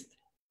paste.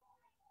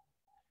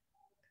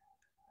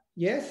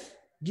 Yes,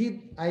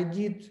 I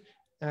did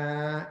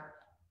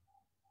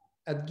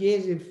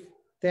adhesive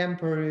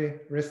temporary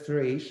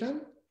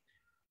restoration.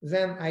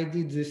 Then I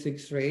did this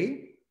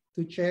X-ray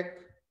to check.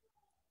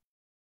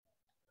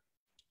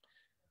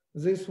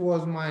 This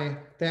was my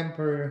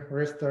temporary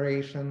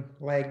restoration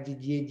like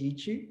Didier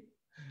Dici.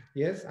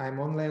 Yes, I'm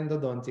only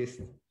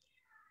endodontist.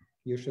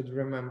 You should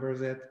remember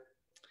that.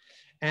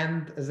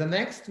 And the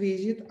next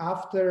visit,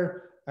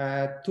 after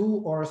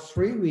 2 or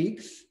 3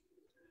 weeks,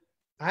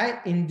 I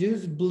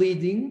induced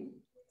bleeding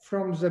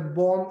from the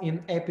bone in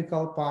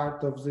apical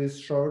part of this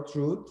short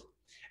root.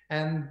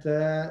 And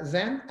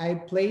then I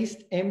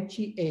placed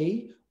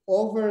MTA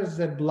over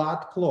the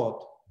blood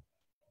clot.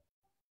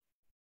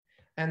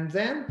 And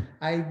then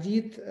I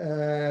did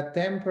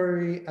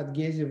temporary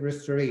adhesive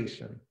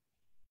restoration.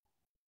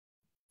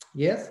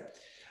 Yes,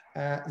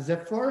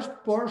 the first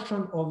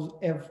portion of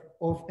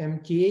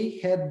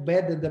MTA had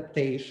bad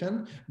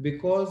adaptation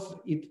because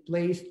it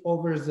placed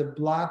over the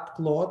blood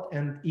clot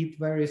and it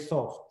very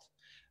soft.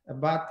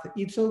 But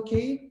it's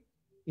okay.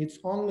 It's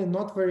only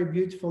not very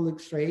beautiful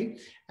X-ray.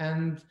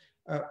 And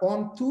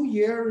on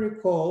 2-year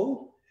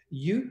recall,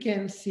 you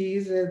can see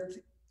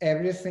that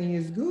everything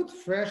is good,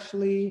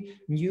 freshly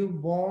new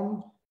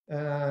bone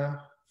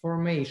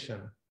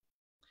formation.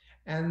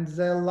 And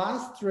the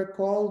last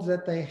recall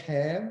that I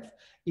have,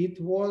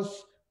 it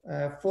was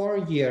a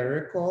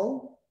 4-year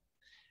recall.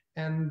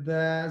 And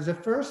the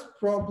first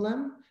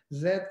problem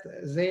that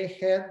they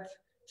had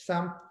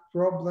some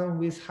problem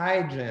with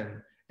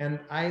hygiene. And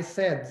I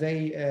said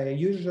they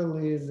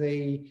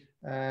usually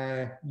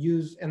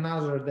use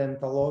another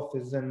dental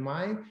office than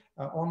mine,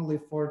 only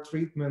for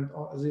treatment.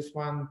 This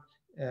one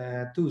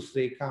tooth,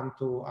 they come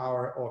to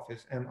our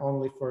office and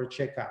only for a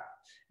checkup.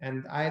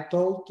 And I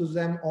told to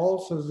them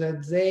also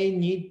that they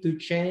need to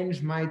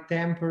change my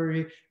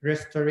temporary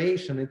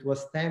restoration. It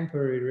was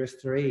temporary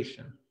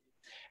restoration.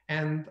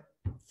 And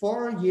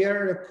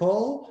 4-year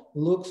recall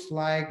looks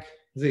like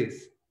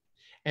this.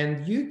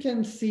 And you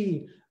can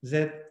see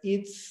that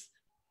it's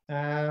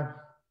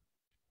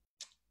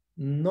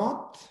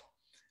not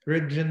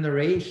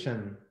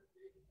regeneration.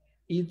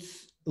 It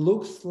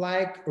looks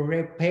like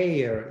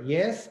repair,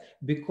 yes,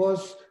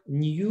 because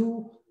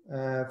new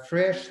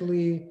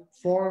freshly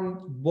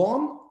formed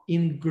bone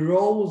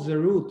ingrows the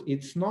root.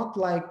 It's not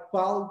like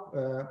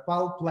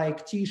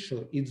pulp-like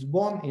tissue, it's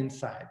bone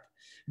inside.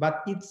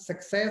 But it's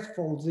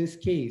successful, this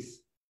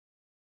case.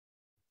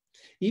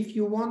 If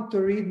you want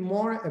to read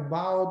more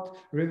about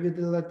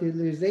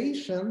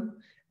revitalization,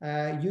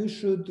 you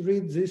should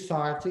read this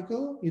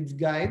article, its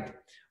guide,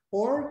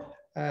 or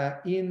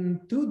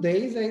in 2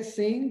 days, I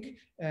think,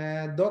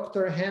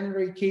 Dr.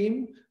 Henry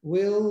Kim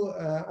will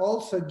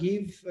also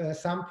give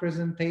some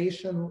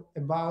presentation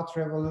about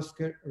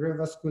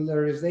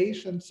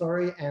revascularization,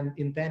 and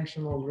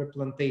intentional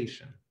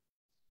replantation.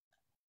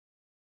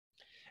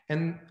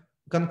 And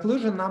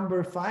conclusion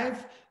number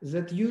 5,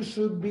 that you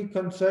should be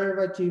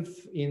conservative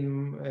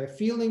in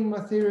filling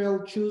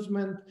material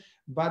choosement,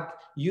 but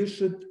you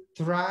should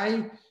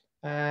try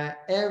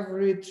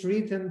every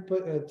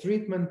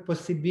treatment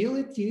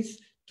possibilities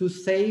to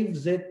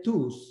save the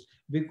tooth,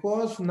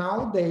 because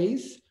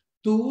nowadays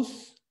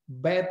tooth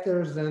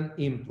better than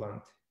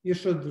implant. You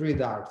should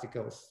read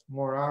articles,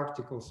 more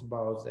articles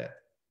about that.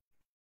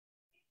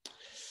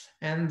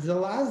 And the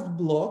last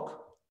block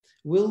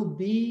will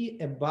be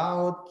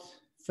about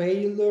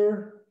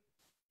failure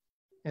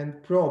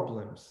and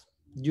problems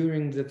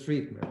during the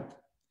treatment.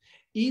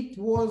 It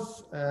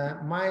was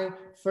my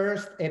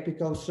first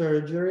apical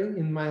surgery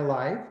in my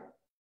life.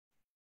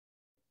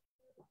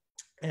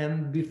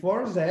 And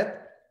before that,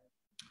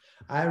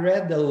 I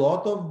read a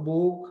lot of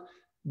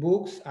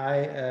books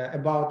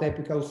about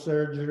apical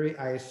surgery.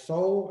 I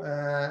saw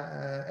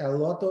a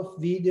lot of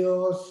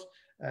videos.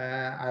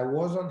 I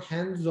wasn't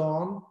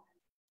hands-on,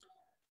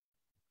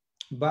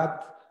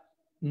 but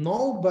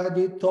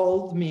nobody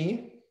told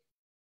me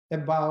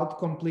about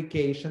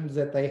complications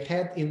that I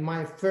had in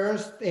my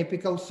first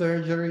apical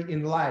surgery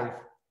in life.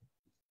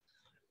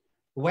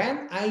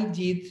 When I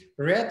did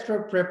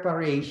retro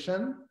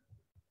preparation,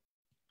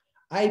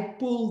 I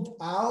pulled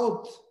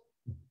out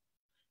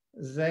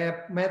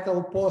the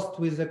metal post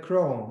with the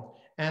chrome,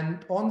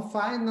 and on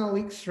final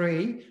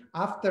X-ray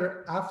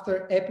after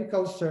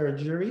apical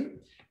surgery,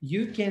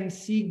 you can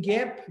see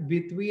gap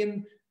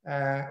between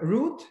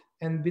root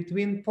and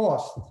between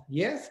post,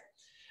 yes?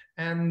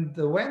 And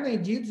when I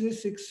did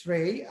this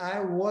X-ray,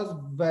 I was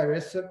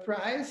very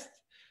surprised.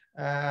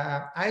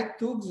 I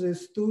took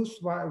this tooth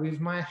with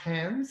my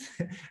hands.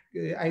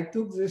 I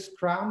took this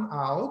crown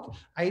out.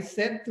 I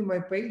said to my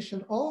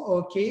patient, oh,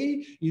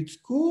 okay, it's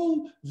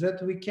cool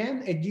that we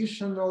can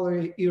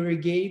additionally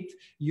irrigate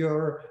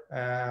your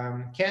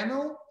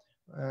canal.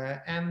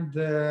 And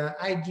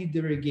I did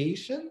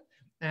irrigation.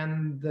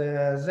 and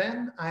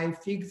then I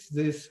fixed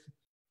this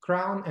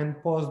crown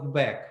and post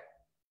back.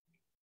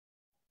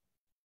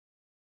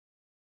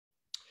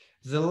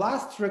 The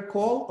last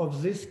recall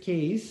of this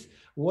case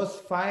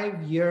was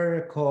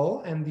 5-year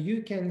recall, and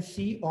you can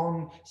see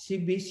on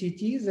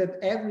CBCT that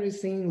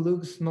everything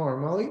looks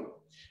normally.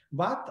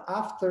 But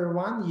after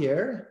 1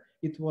 year,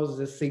 it was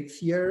a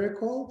 6-year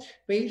recall,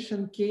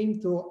 patient came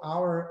to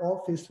our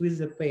office with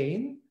a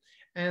pain,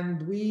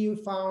 and we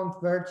found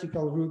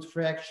vertical root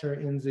fracture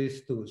in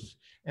this tooth.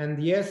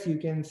 And yes, you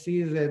can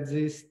see that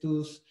this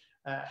tooth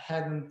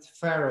hadn't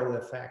ferrule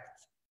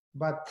effect,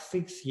 but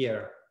 6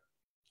 year.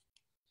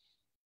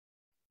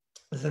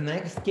 The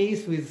next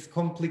case with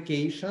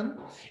complication,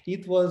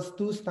 it was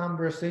tooth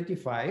number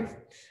 35,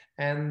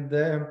 and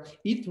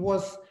it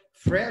was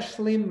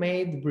freshly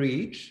made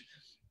bridge,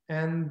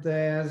 and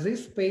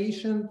this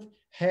patient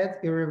had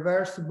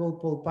irreversible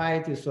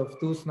pulpitis of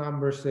tooth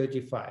number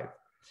 35.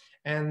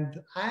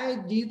 And I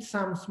did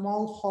some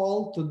small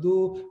hole to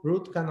do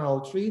root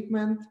canal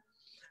treatment,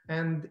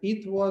 and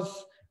it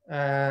was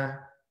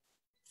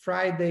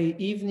Friday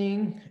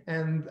evening,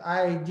 and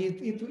I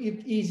did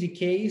it easy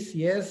case,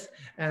 yes,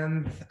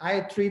 and I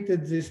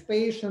treated this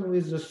patient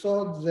with the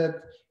thought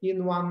that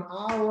in 1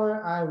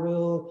 hour I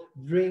will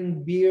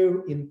drink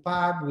beer in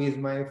pub with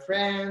my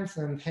friends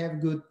and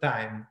have good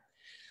time.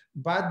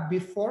 But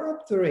before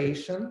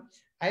obturation,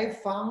 I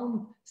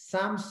found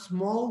some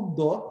small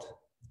dot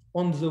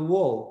on the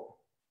wall.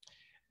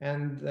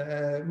 And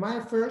my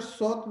first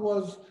thought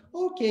was,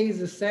 okay,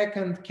 the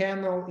second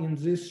canal in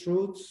these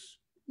roots,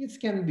 it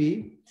can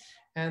be.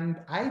 And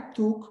I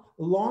took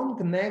long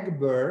neck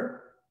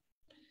burr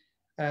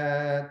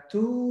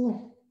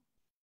to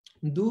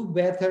do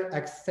better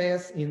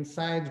access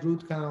inside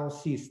root canal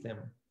system.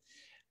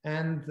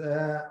 And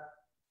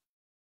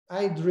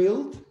I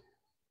drilled,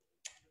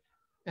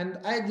 and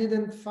I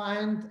didn't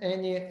find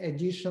any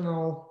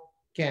additional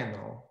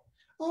canal.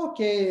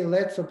 Okay,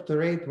 let's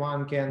obturate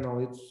 1 canal.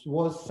 It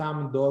was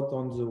some dot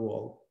on the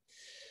wall.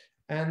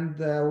 And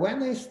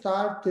when I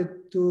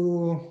started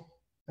to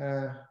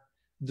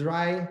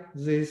dry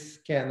this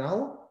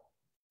canal,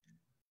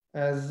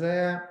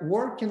 the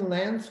working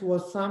length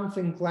was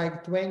something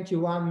like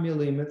 21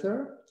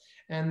 millimeter,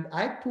 and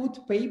I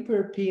put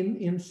paper pin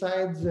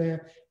inside the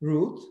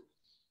root,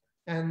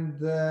 and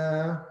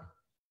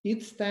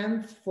it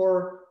stands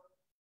for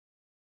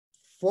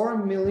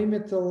 4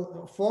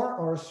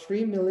 or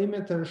 3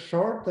 millimeters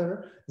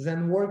shorter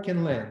than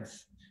working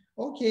length.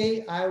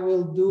 Okay, I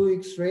will do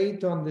X-ray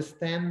to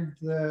understand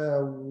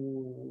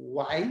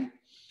why.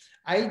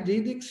 I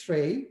did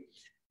X-ray,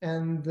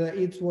 and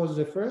it was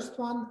the first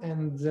one,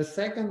 and the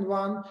second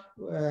one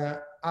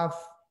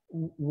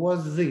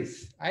was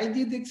this. I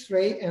did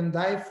X-ray, and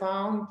I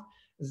found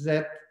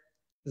that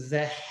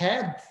the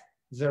head,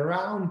 the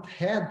round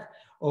head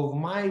of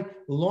my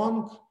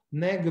long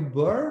neck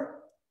burr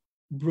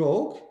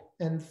broke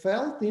and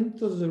fell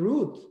into the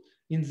root,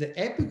 in the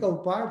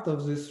apical part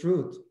of this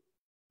root.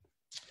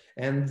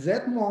 And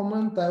that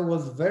moment I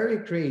was very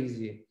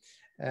crazy.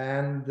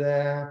 And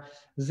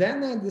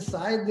then I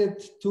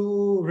decided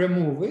to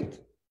remove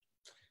it.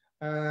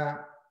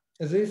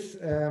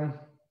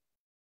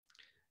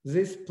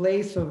 This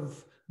place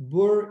of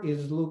burr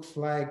looks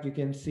like, you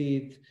can see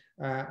it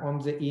on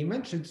the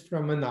image. It's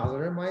from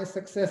another my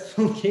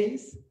successful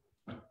case.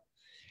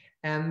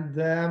 And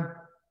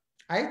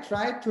I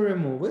tried to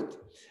remove it.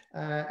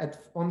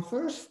 On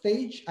first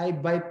stage, I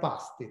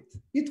bypassed it.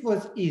 It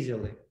was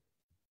easily.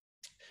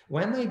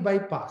 When I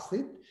bypassed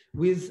it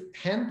with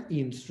hand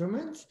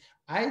instruments,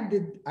 I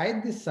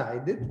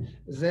decided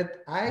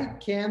that I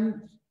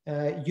can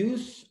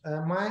use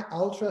my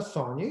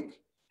ultrasonic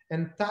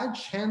and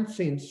touch hands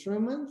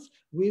instruments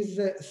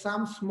with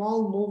some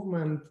small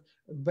movement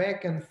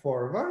back and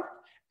forward,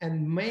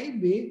 and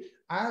maybe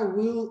I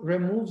will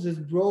remove this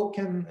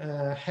broken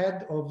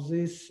head of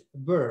this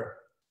burr.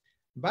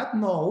 But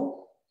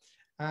no,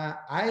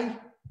 I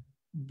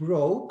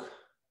broke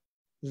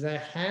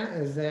the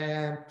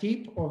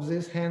tip of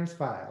these hand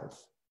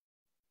files.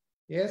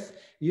 Yes,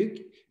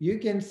 you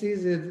can see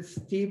this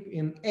tip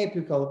in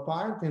apical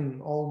part,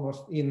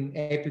 almost in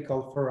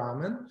apical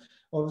foramen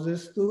of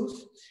this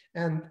tooth.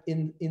 And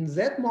in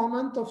that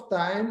moment of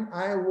time,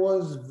 I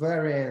was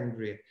very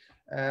angry.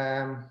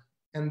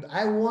 And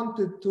I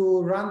wanted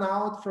to run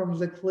out from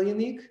the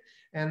clinic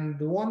and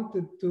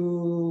wanted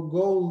to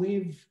go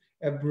live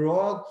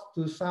abroad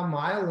to some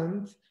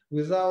island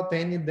without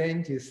any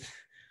dentist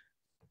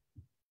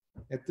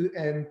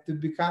and to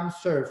become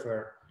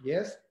surfer,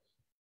 yes?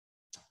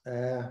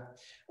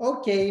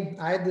 Okay,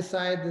 I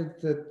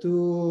decided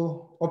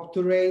to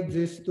obturate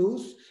this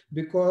tooth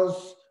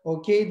because,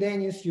 okay,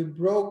 Denis, you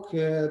broke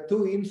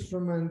 2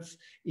 instruments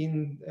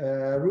in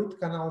root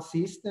canal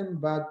system,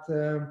 but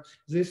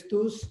this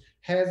tooth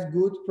has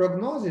good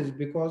prognosis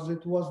because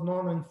it was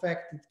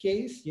non-infected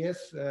case,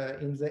 yes,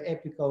 in the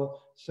apical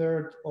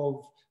third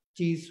of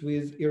teeth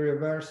with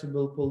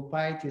irreversible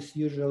pulpitis,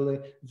 usually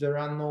there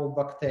are no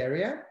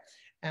bacteria,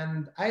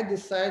 and I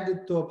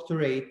decided to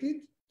obturate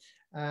it.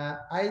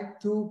 I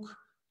took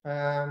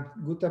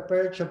good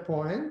aperture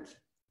point.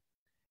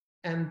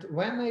 And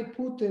when I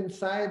put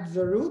inside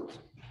the root,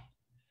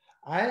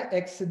 I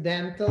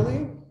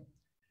accidentally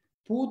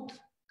put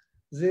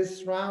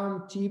this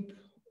round tip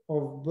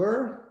of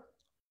burr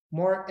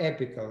more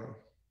apically.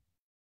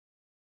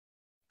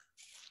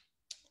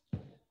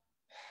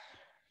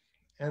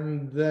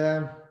 And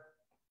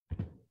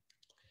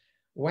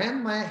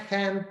when my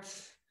hand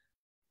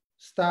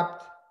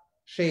stopped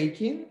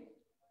shaking,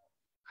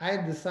 I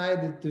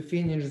decided to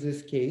finish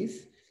this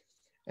case.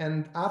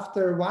 And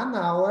after 1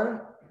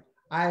 hour,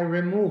 I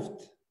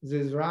removed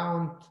this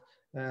round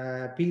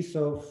piece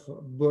of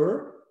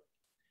burr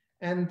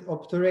and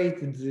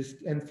obturated this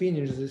and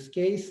finished this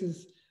case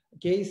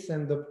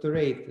and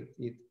obturated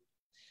it.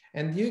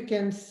 And you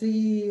can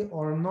see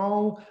or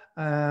know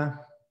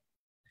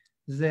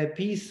the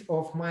piece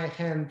of my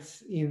hand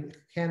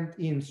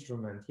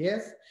instrument,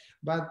 yes,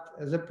 but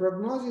the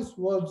prognosis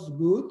was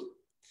good.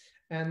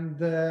 And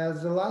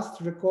the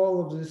last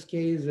recall of this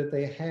case that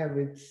I have,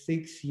 it's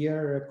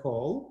 6-year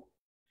recall.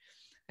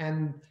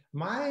 And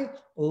my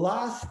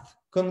last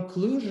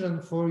conclusion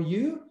for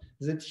you,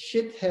 that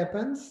shit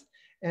happens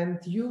and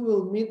you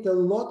will meet a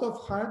lot of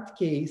hard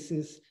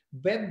cases,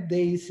 bad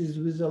days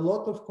with a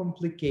lot of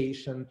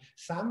complication.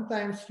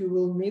 Sometimes you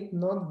will meet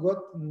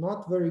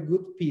not very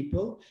good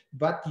people,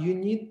 but you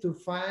need to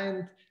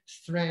find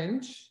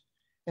strength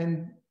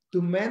and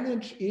to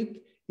manage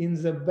it in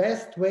the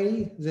best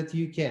way that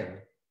you can.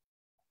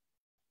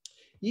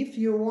 If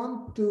you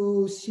want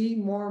to see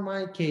more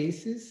my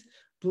cases,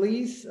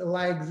 please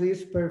like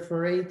this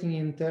perforating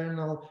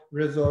internal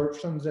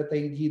resorption that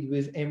I did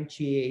with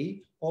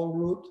MTA all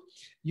root.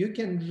 You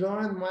can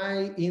join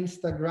my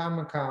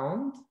Instagram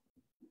account.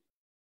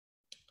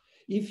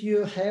 If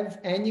you have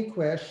any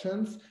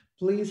questions,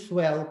 please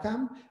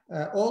welcome.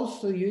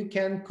 Also, you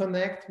can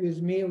connect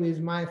with me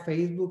with my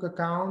Facebook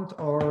account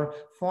or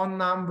phone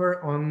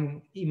number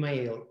on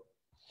email.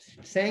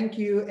 Thank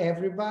you,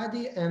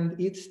 everybody, and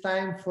it's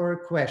time for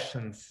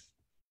questions.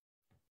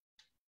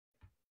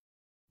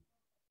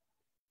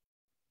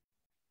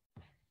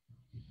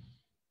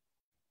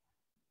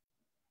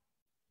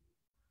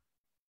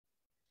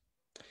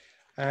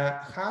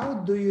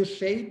 How do you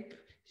shape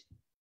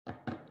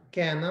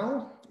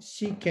canal,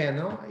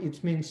 C-canal,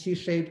 it means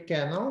C-shaped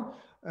canal,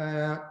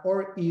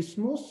 or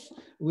isthmus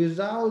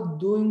without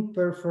doing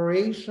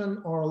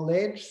perforation or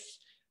ledges,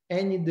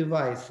 any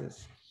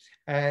devices?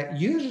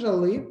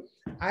 Usually,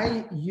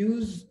 I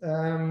use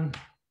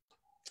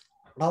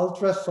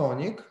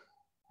ultrasonic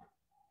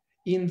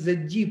in the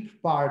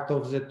deep part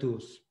of the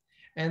tooth.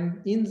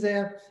 And in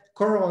the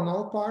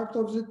coronal part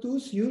of the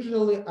tooth,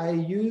 usually I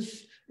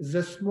use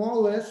the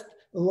smallest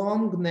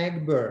long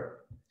neck burr.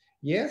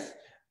 Yes,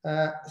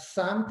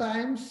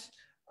 sometimes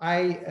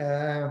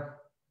I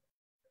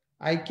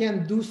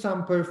can do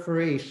some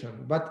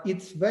perforation, but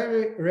it's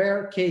very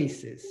rare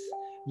cases.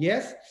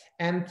 Yes,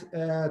 and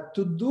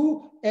to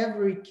do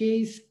every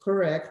case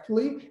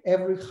correctly,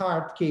 every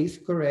hard case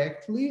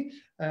correctly,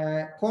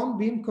 cone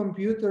beam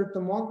computer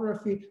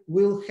tomography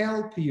will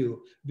help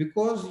you,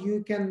 because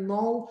you can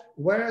know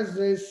where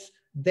this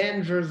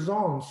danger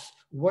zones,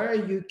 where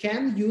you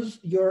can use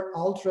your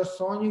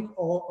ultrasonic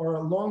or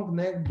long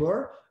neck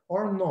burr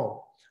or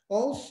no.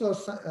 Also,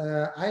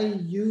 I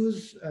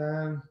use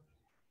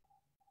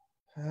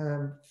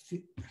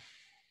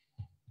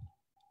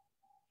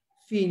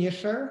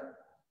finisher,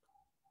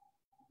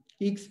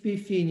 XP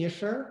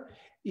finisher.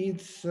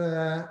 It's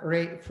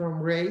from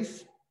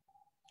Race.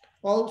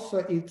 Also,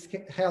 it's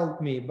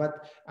helped me,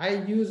 but I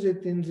use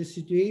it in the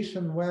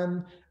situation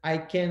when I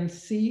can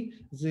see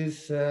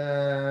this,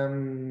 I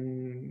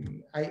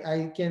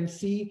can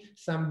see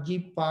some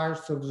deep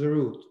parts of the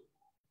root.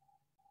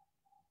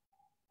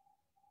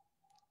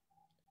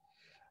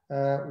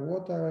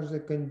 What are the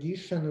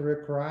conditions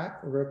required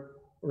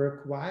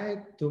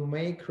to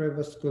make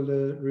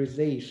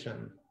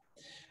revascularization?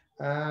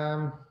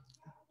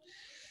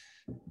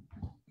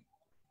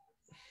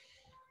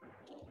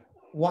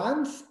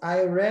 Once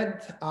I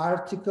read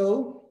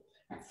article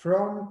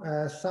from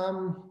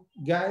some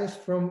guys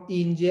from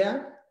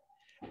India,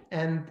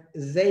 and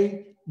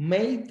they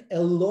made a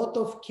lot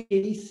of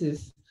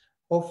cases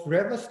of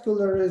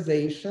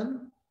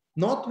revascularization,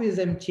 not with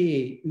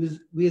MTA,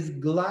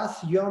 with glass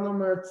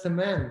ionomer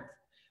cement,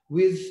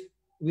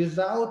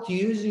 without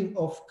using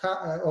of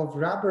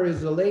rubber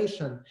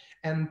isolation.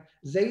 And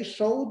they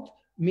showed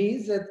me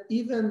that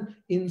even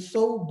in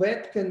so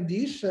bad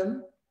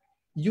condition,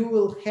 you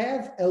will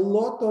have a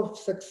lot of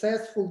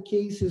successful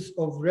cases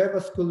of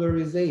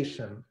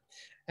revascularization.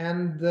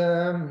 And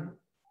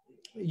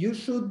you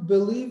should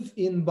believe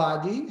in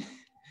body,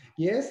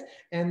 yes,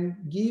 and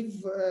give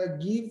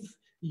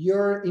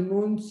your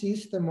immune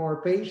system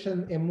or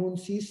patient immune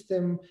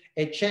system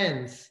a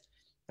chance.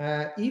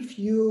 If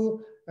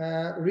you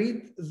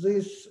read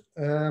this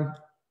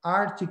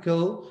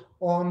article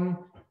on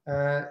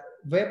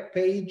web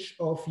page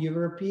of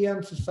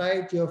European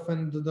Society of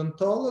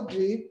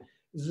Endodontology,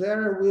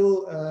 there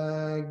will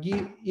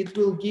it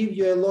will give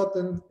you a lot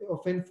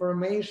of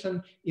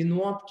information in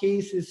what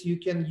cases you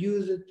can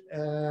use it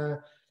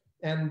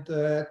and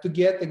to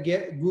get a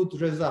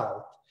good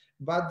result.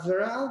 But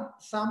there are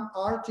some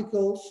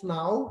articles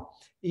now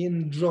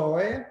in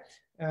JOE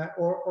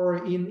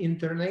or in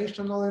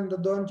International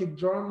Endodontic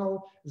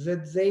Journal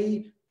that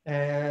they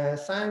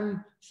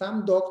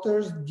some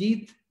doctors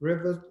did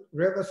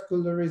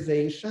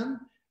revascularization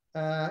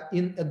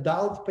in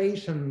adult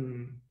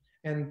patient,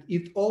 and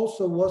it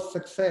also was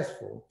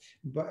successful.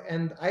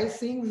 And I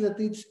think that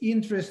it's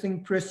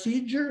interesting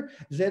procedure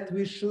that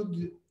we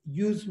should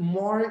use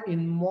more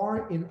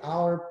in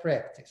our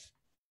practice.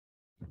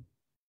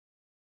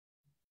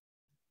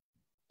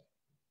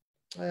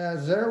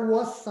 There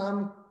was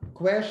some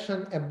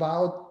question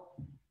about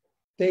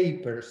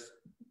tapers.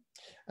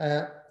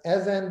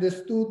 As I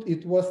understood,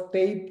 it was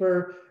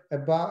taper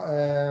about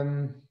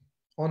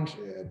on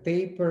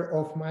taper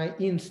of my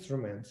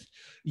instruments.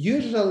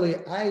 Usually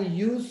I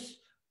use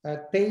a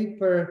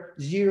taper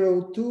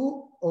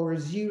 02 or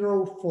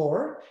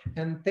 04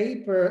 and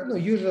taper, no,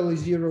 usually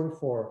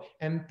 04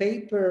 and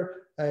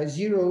taper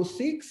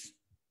 06.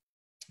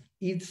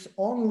 It's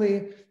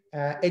only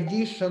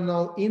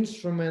additional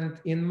instrument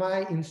in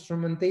my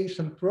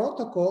instrumentation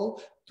protocol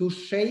to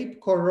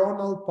shape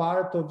coronal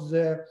part of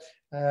the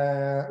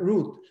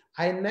root.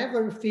 I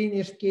never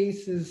finished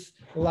cases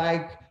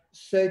like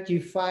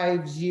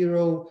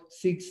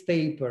 3506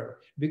 taper,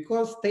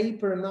 because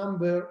taper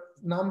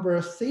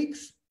number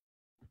 6,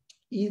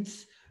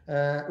 it's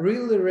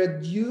really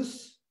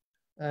reduce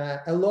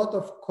a lot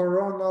of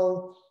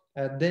coronal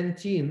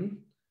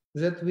dentine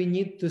that we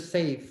need to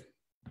save.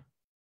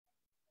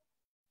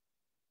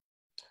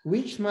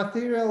 Which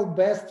material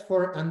best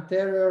for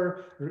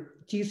anterior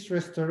teeth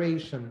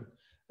restoration?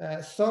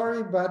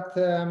 Sorry, but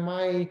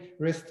my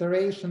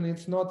restoration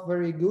is not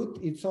very good.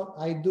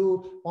 I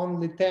do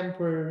only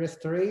temporary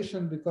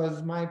restoration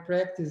because my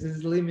practice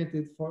is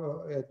limited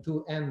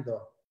to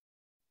endo.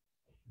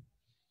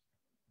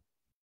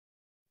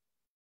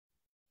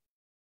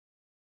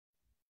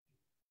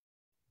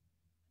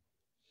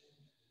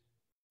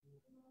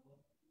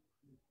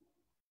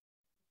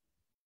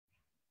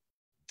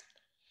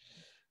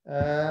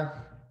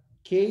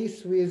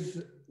 Case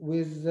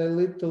with the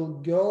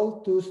little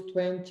girl, tooth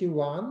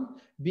 21,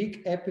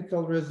 big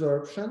apical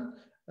resorption.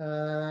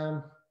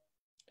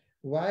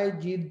 Why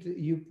did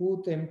you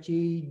put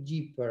MTA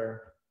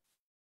deeper?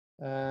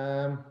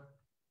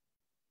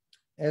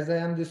 As I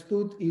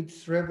understood,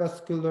 it's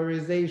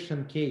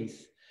revascularization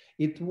case.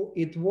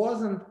 It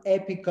wasn't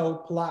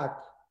apical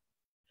plaque.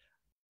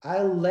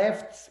 I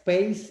left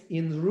space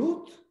in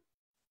root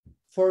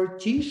for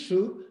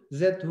tissue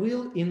that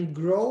will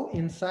grow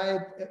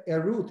inside a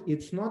root.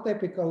 It's not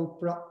apical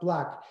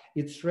plaque,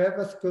 it's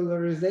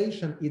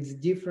revascularization, it's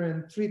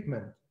different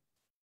treatment.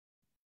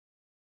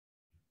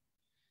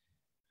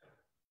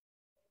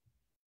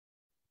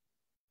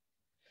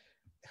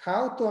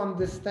 How to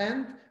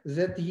understand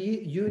that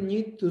you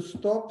need to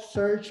stop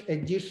search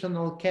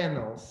additional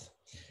canals?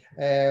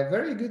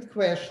 Very good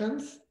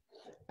questions.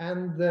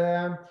 And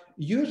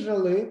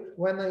usually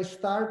when I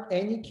start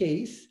any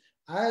case,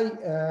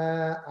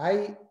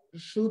 I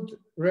should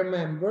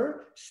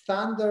remember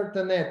standard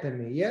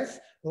anatomy, yes,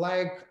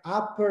 like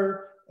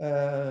upper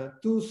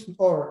tooth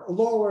or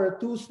lower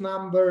tooth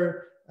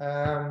number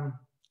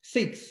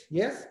 6,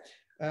 yes.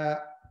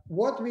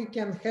 What we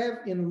can have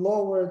in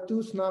lower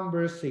tooth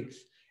number 6.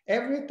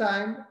 Every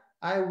time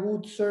I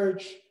will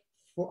search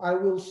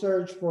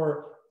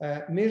for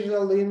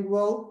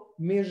mesolingual,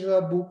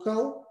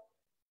 mesobuccal,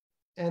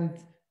 and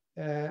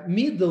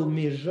middle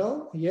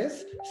mesial,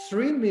 yes,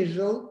 3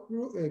 mesial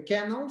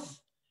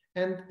canals,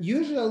 and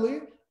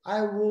usually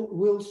I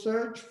will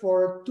search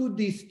for 2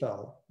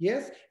 distal,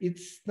 yes.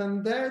 It's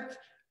standard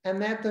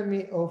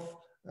anatomy of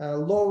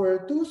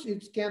lower tooth.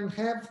 It can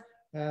have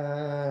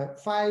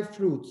 5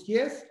 roots,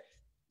 yes.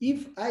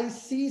 If I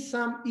see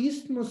some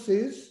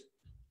isthmuses,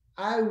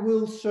 I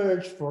will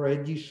search for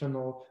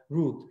additional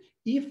root.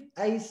 If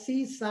I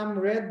see some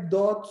red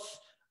dots,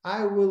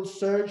 I will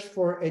search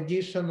for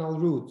additional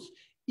roots.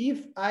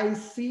 If I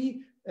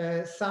see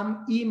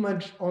some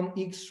image on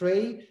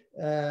X-ray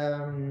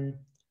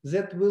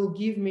that will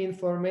give me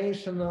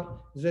information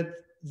that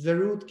the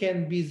root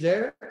can be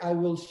there, I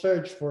will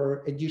search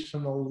for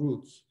additional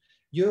roots.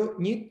 You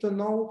need to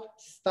know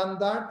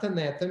standard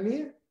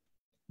anatomy,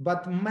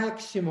 but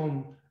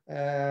maximum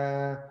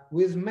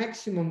with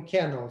maximum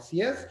canals,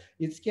 yes.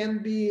 It can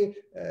be,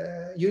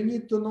 you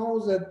need to know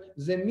that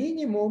the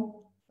minimum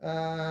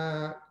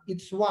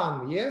it's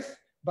 1, yes,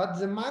 but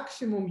the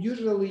maximum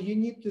usually you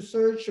need to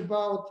search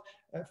about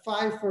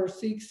 5 or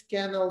 6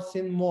 canals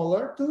in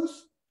molar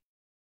tooth.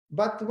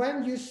 But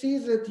when you see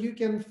that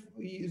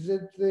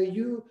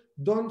you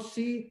don't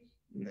see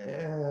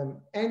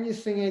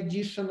anything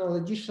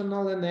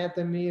additional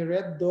anatomy,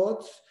 red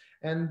dots,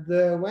 and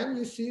when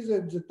you see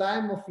that the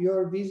time of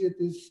your visit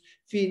is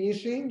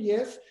finishing,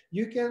 yes,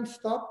 you can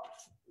stop,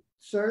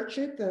 search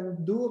it,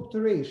 and do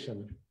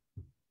obturation.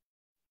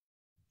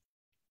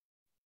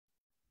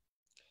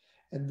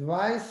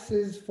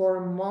 Advices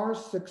for more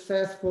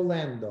successful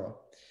endo.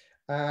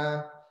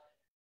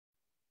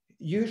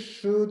 You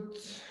should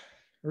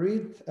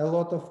read a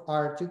lot of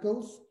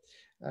articles.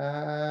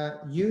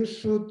 You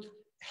should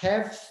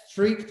have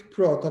strict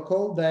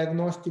protocol,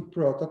 diagnostic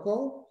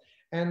protocol,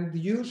 and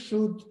you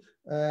should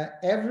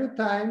every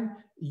time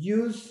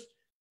use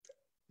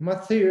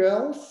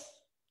materials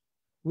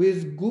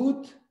with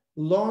good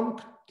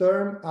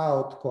long-term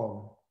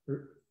outcome.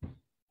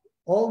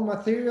 All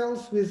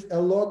materials with a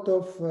lot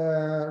of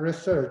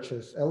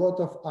researches, a lot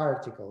of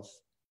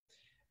articles.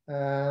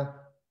 How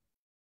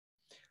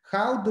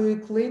do you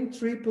clean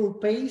triple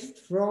paste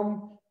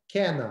from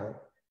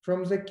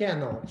the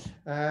canal?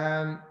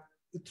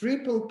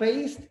 Triple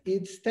paste,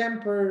 it's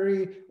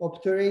temporary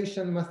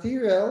obturation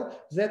material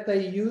that I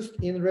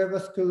used in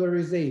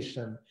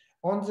revascularization.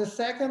 On the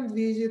second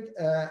visit,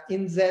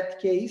 in that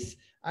case,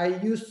 I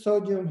used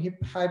sodium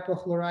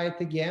hypochlorite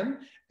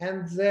again,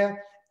 and the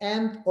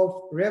end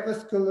of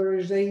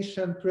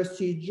revascularization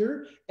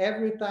procedure,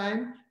 every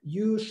time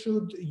you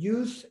should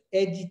use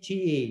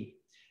EDTA.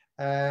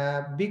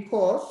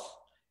 Because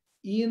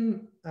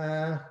in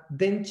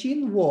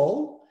dentine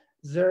wall,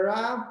 there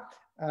are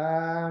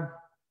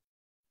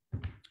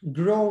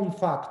growth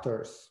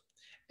factors,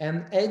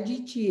 and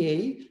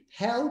EDTA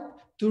help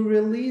to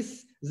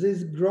release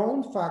these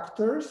growth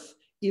factors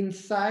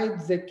inside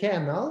the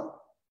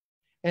canal,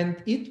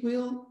 and it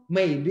will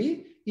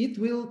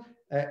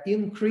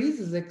increase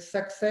the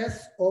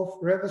success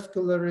of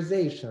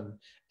revascularization.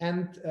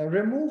 And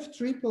remove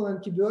triple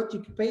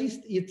antibiotic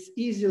paste, it's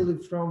easily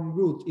from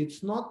root.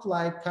 It's not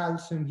like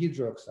calcium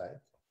hydroxide.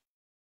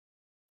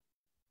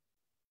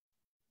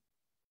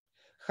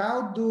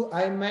 How do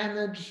I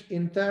manage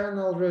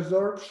internal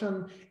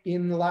resorption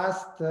in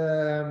last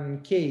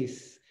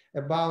case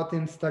about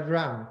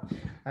Instagram?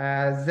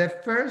 The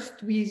first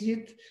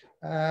visit,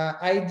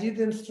 I did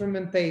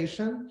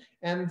instrumentation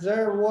and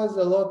there was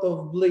a lot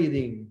of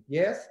bleeding,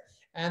 yes?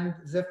 And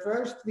the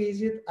first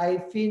visit I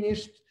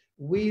finished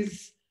with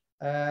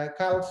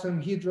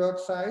calcium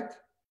hydroxide,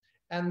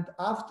 and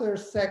after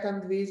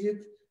second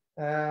visit,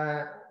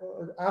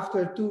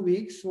 after 2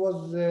 weeks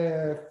was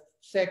the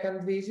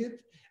second visit,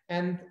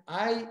 and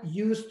I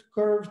used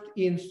curved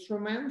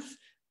instruments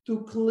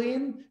to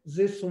clean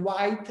this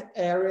white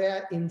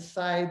area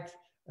inside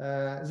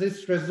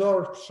this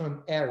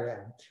resorption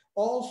area.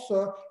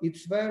 Also,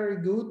 it's very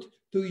good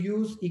to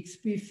use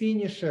XP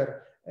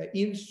finisher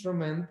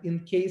instrument in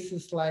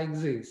cases like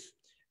this.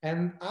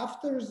 And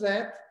after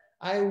that,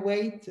 I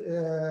wait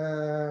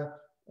a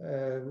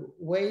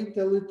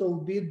little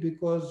bit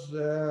because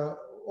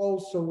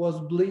also was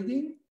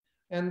bleeding.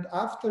 And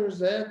after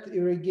that,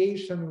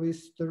 irrigation with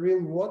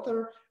sterile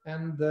water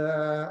and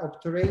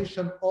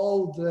obturation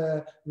all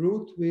the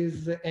root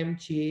with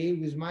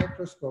MTA, with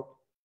microscope.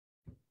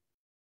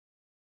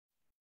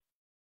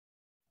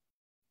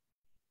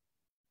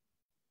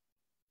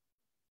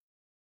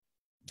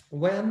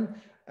 When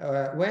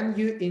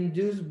you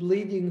induce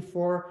bleeding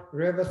for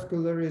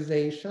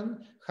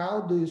revascularization,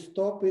 how do you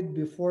stop it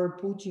before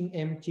putting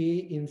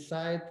MTA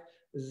inside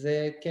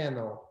the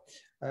canal?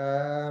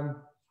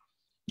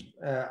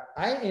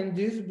 I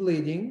induce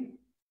bleeding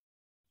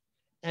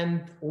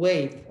and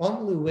wait,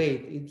 only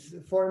wait. It's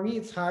for me,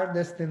 it's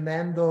hardest in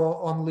endo,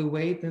 only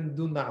wait and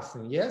do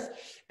nothing, yes?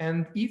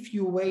 And if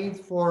you wait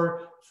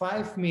for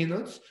 5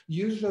 minutes,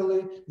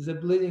 usually the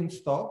bleeding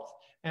stops,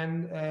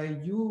 and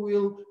you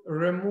will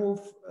remove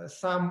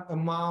some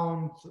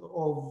amount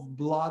of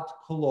blood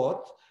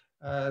clot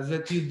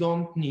that you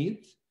don't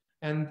need,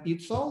 and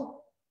it's all.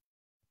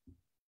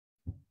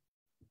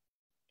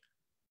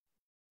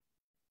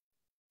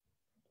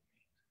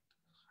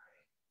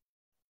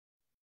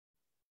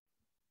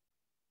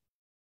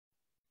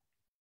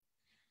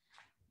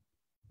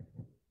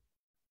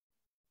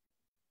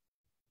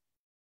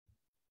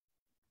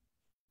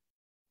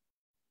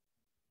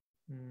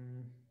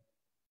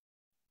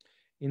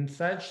 In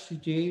such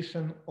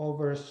situation,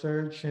 over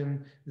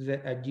searching the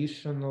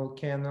additional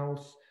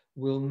canals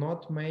will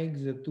not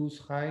make the tooth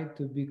height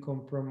to be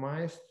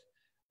compromised,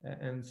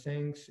 and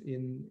thanks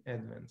in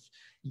advance.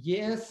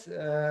 Yes,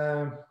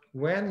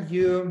 when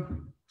you're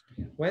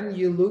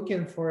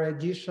looking for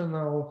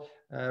additional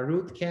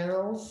root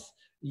canals,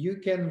 you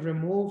can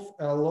remove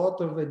a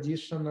lot of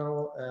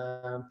additional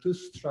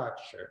tooth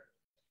structure.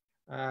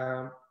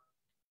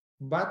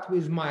 But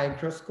with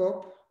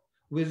microscope,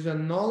 with the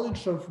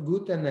knowledge of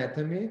good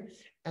anatomy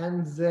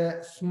and the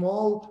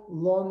small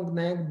long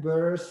neck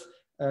burrs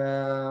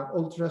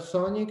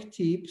ultrasonic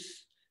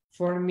tips,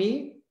 for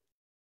me,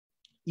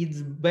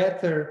 it's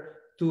better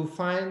to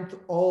find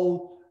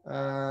all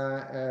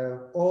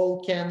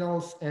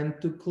canals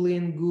and to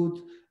clean good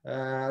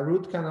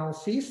root canal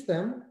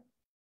system.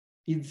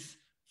 It's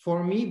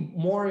for me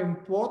more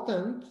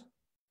important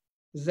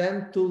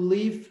than to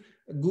leave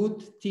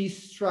good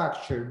teeth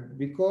structure,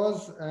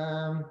 because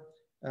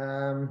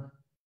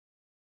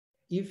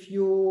if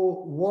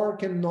you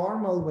work in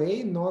normal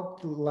way,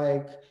 not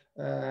like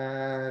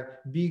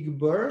big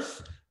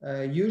bursts,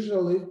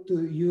 usually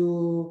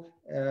you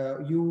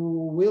you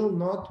will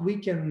not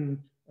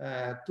weaken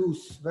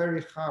tooth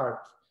very hard.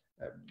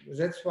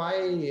 That's why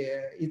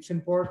it's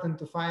important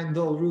to find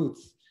all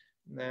roots.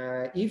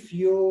 If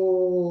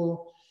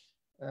you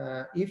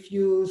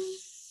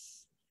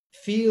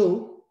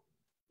feel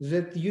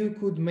that you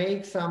could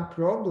make some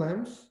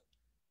problems,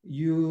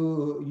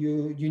 you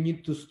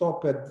need to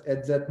stop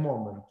at that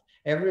moment.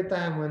 Every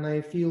time when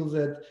I feel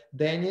that,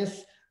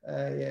 Dennis,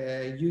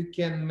 you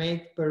can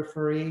make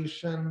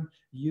perforation,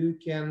 you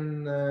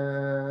can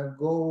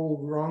go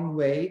wrong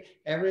way,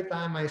 every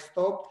time I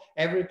stop,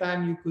 every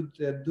time you could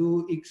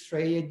do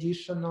X-ray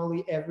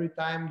additionally, every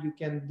time you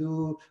can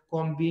do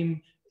cone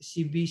beam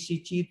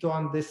CBCT to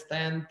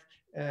understand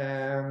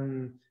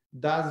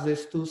does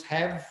this tooth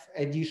have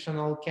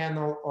additional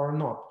canal or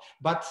not.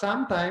 But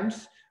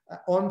sometimes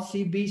on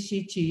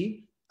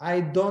CBCT,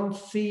 I don't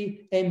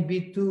see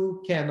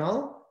MB2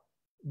 canal,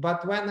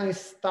 but when I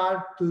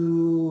start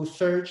to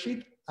search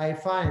it, I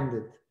find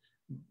it.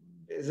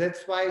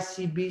 That's why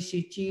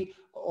CBCT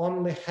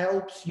only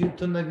helps you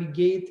to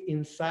navigate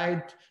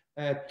inside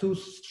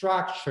tooth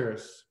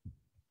structures.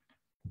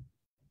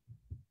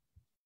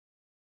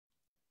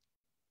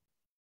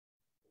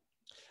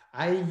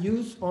 I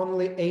use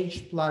only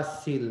H+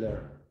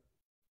 sealer.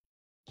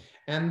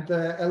 And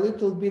a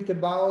little bit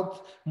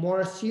about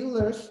more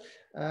sealers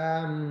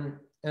and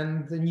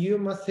the new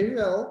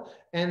material.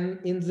 And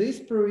in this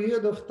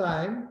period of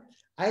time,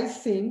 I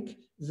think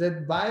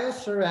that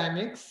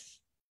bioceramics,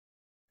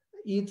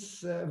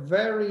 it's a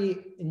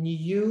very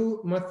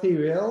new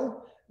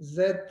material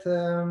that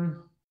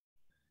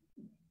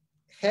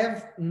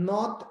have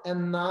not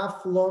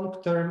enough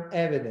long-term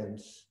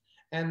evidence.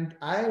 And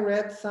I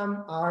read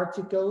some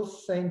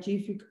articles,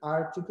 scientific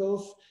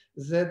articles,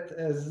 that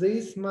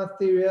this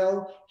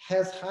material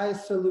has high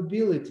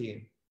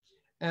solubility.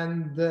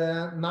 And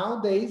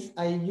nowadays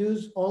I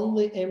use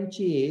only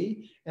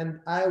MTA,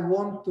 and I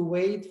want to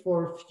wait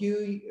for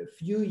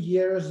few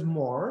years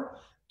more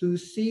to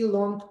see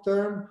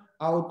long-term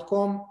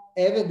outcome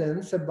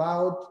evidence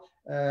about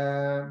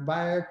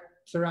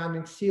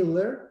bioceramic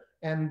sealer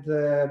and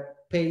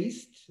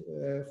paste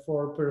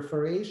for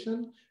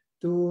perforation,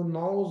 to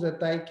know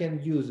that I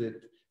can use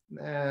it.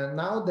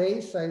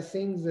 Nowadays, I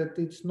think that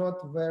it's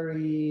not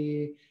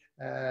very,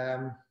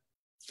 that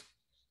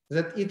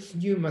it's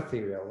new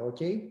material,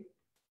 okay?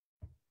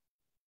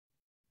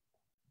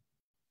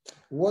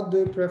 What do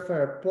you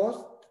prefer,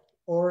 post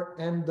or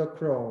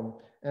endochrome,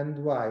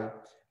 and why?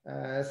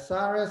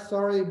 Sarah,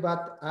 sorry,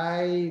 but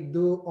I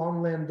do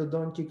only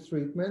endodontic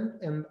treatment,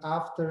 and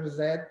after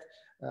that,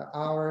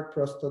 our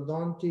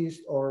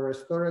prosthodontist or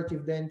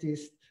restorative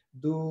dentist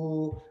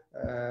do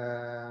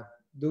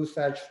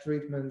such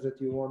treatments that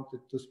you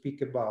wanted to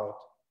speak about.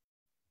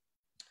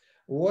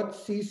 What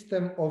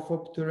system of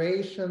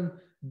obturation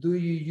do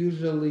you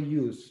usually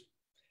use?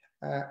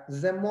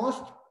 The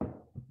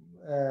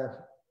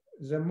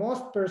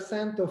most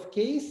percent of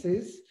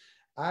cases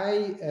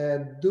I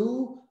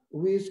do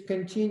with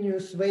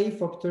continuous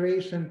wave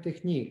obturation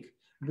technique,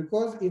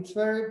 because it's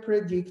very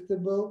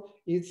predictable,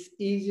 it's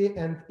easy,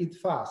 and it's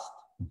fast.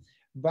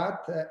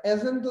 But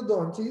as an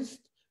endodontist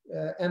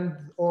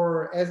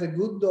or as a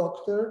good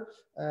doctor,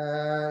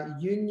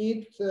 you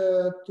need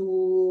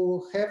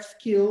to have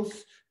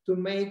skills to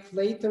make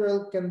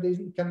lateral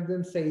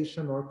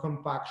condensation or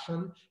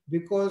compaction,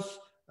 because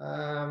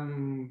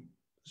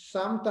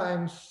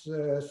sometimes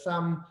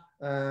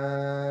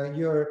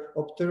your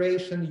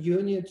obturation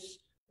unit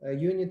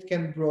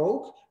can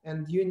broke,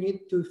 and you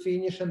need to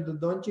finish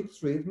endodontic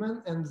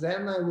treatment, and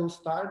then I will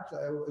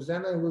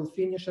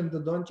finish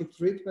endodontic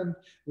treatment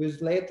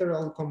with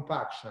lateral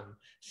compaction.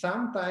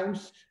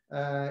 Sometimes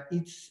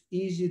it's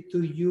easy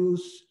to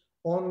use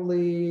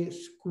only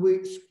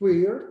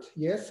squared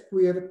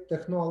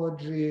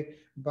technology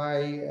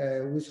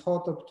with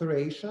hot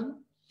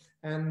obturation,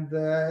 and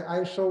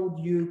I showed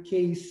you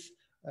case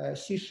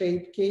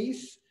C-shaped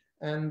case,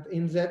 and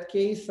in that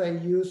case I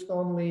used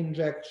only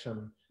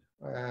injection.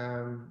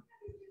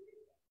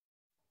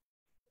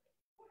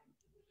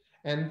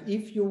 And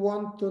if you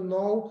want to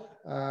know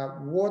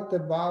what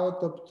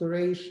about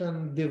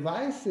obturation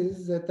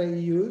devices that I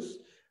use,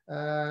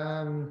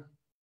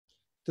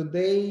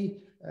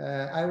 today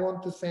I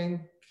want to say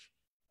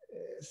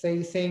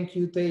thank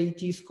you to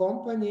AT's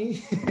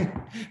company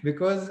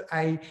because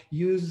I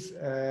use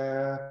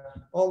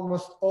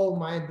almost all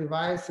my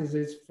devices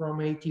is from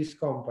AT's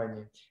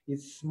company.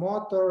 It's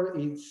motor,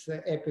 it's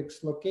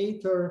Apex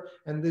locator,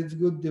 and it's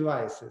good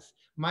devices.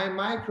 My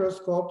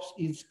microscopes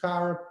is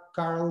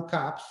Carl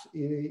Caps,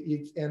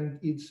 and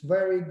it's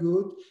very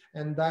good,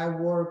 and I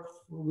work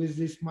with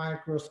this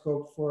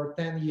microscope for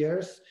 10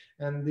 years,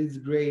 and it's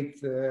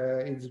great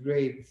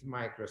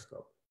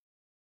microscope.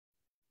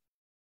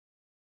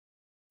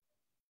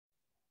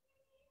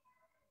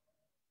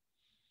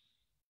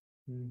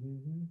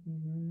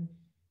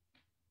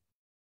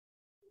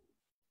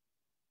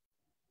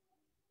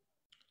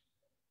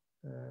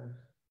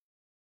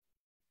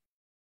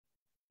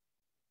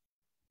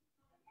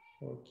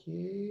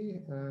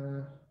 Okay.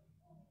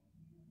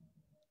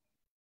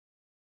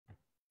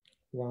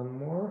 one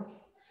more.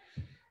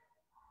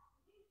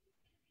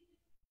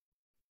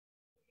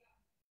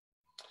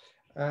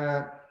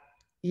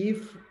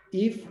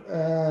 If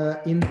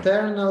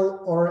internal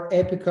or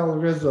apical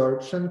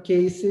resorption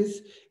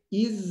cases,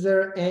 is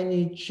there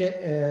any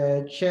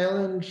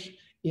challenge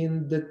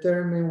in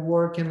determining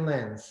working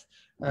length?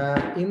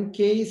 In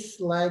case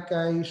like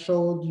I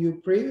showed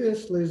you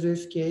previously,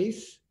 this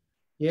case,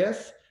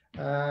 yes,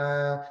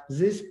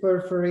 this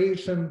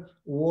perforation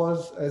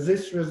was,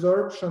 this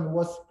resorption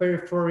was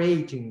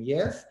perforating,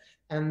 yes,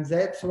 and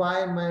that's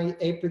why my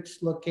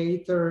apex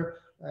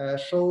locator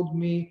showed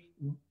me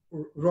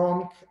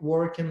wrong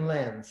working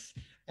lens.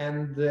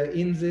 And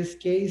in this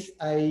case,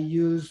 I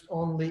used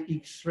only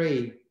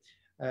X-ray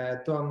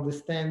to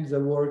understand the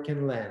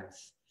working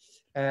lens.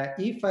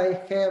 If I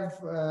have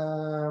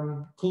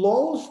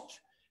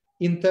closed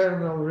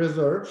internal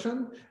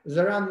resorption,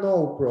 there are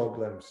no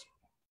problems.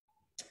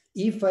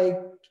 If I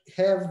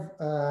have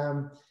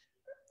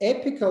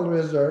apical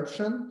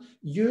resorption,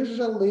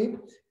 usually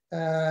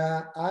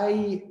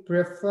I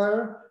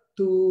prefer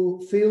to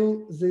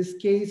fill these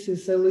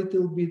cases a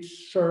little bit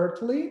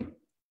shortly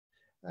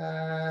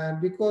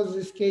because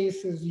these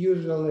cases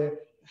usually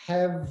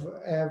have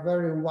a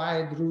very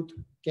wide root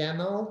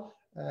canal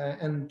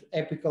and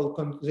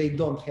apical, they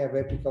don't have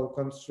apical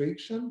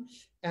constriction.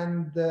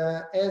 And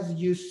as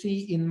you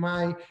see in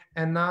my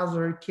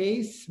another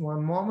case,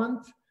 one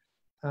moment,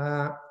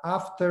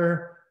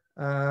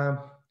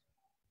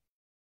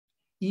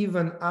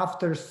 even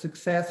after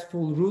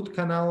successful root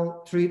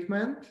canal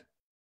treatment,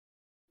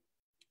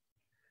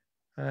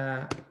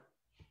 the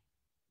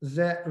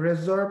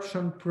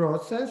resorption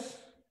process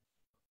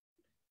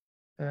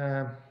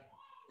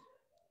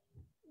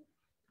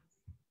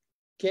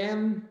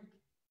can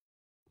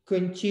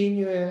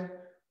continue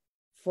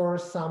for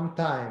some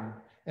time.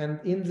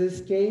 And in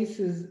this case,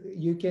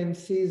 you can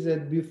see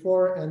that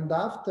before and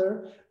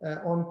after,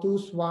 on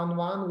tooth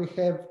 1-1, we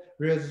have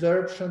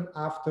resorption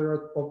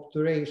after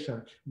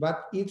obturation.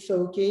 But it's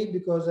okay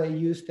because I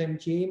used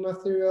MTA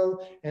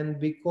material and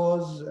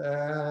because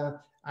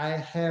I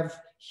have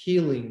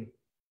healing.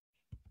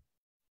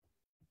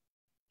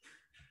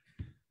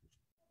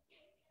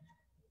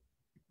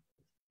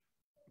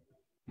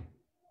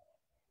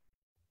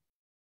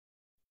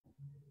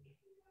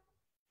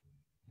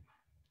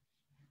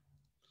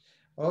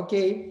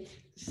 Okay,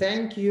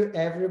 thank you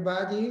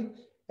everybody.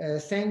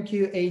 Thank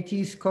you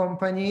AT's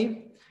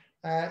company.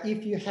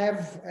 If you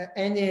have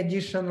any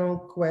additional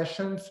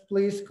questions,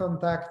 please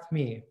contact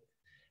me.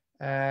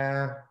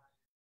 Bye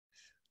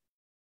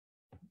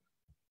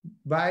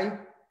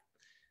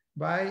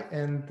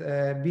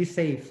and be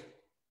safe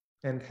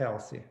and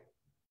healthy.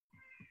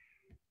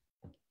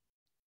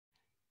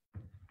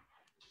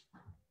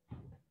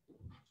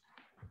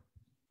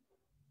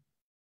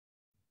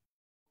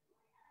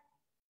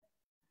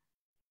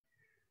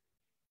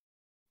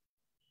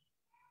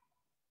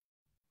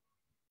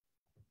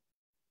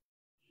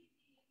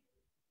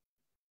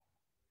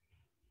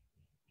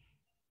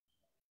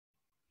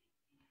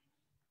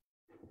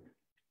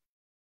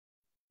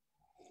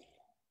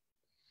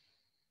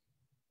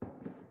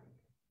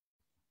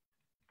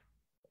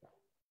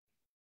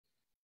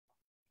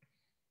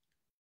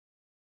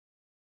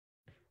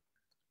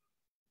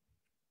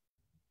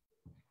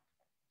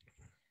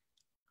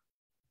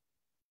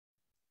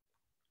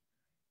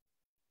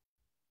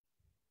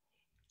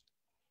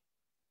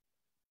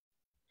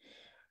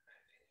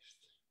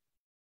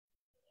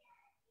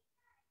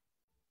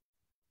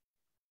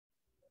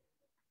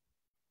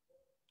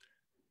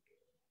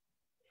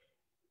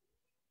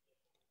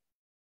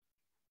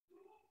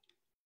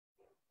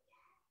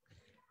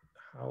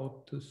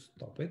 How to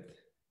stop it?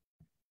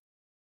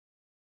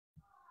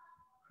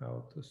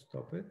 How to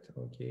stop it?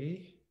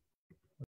 Okay.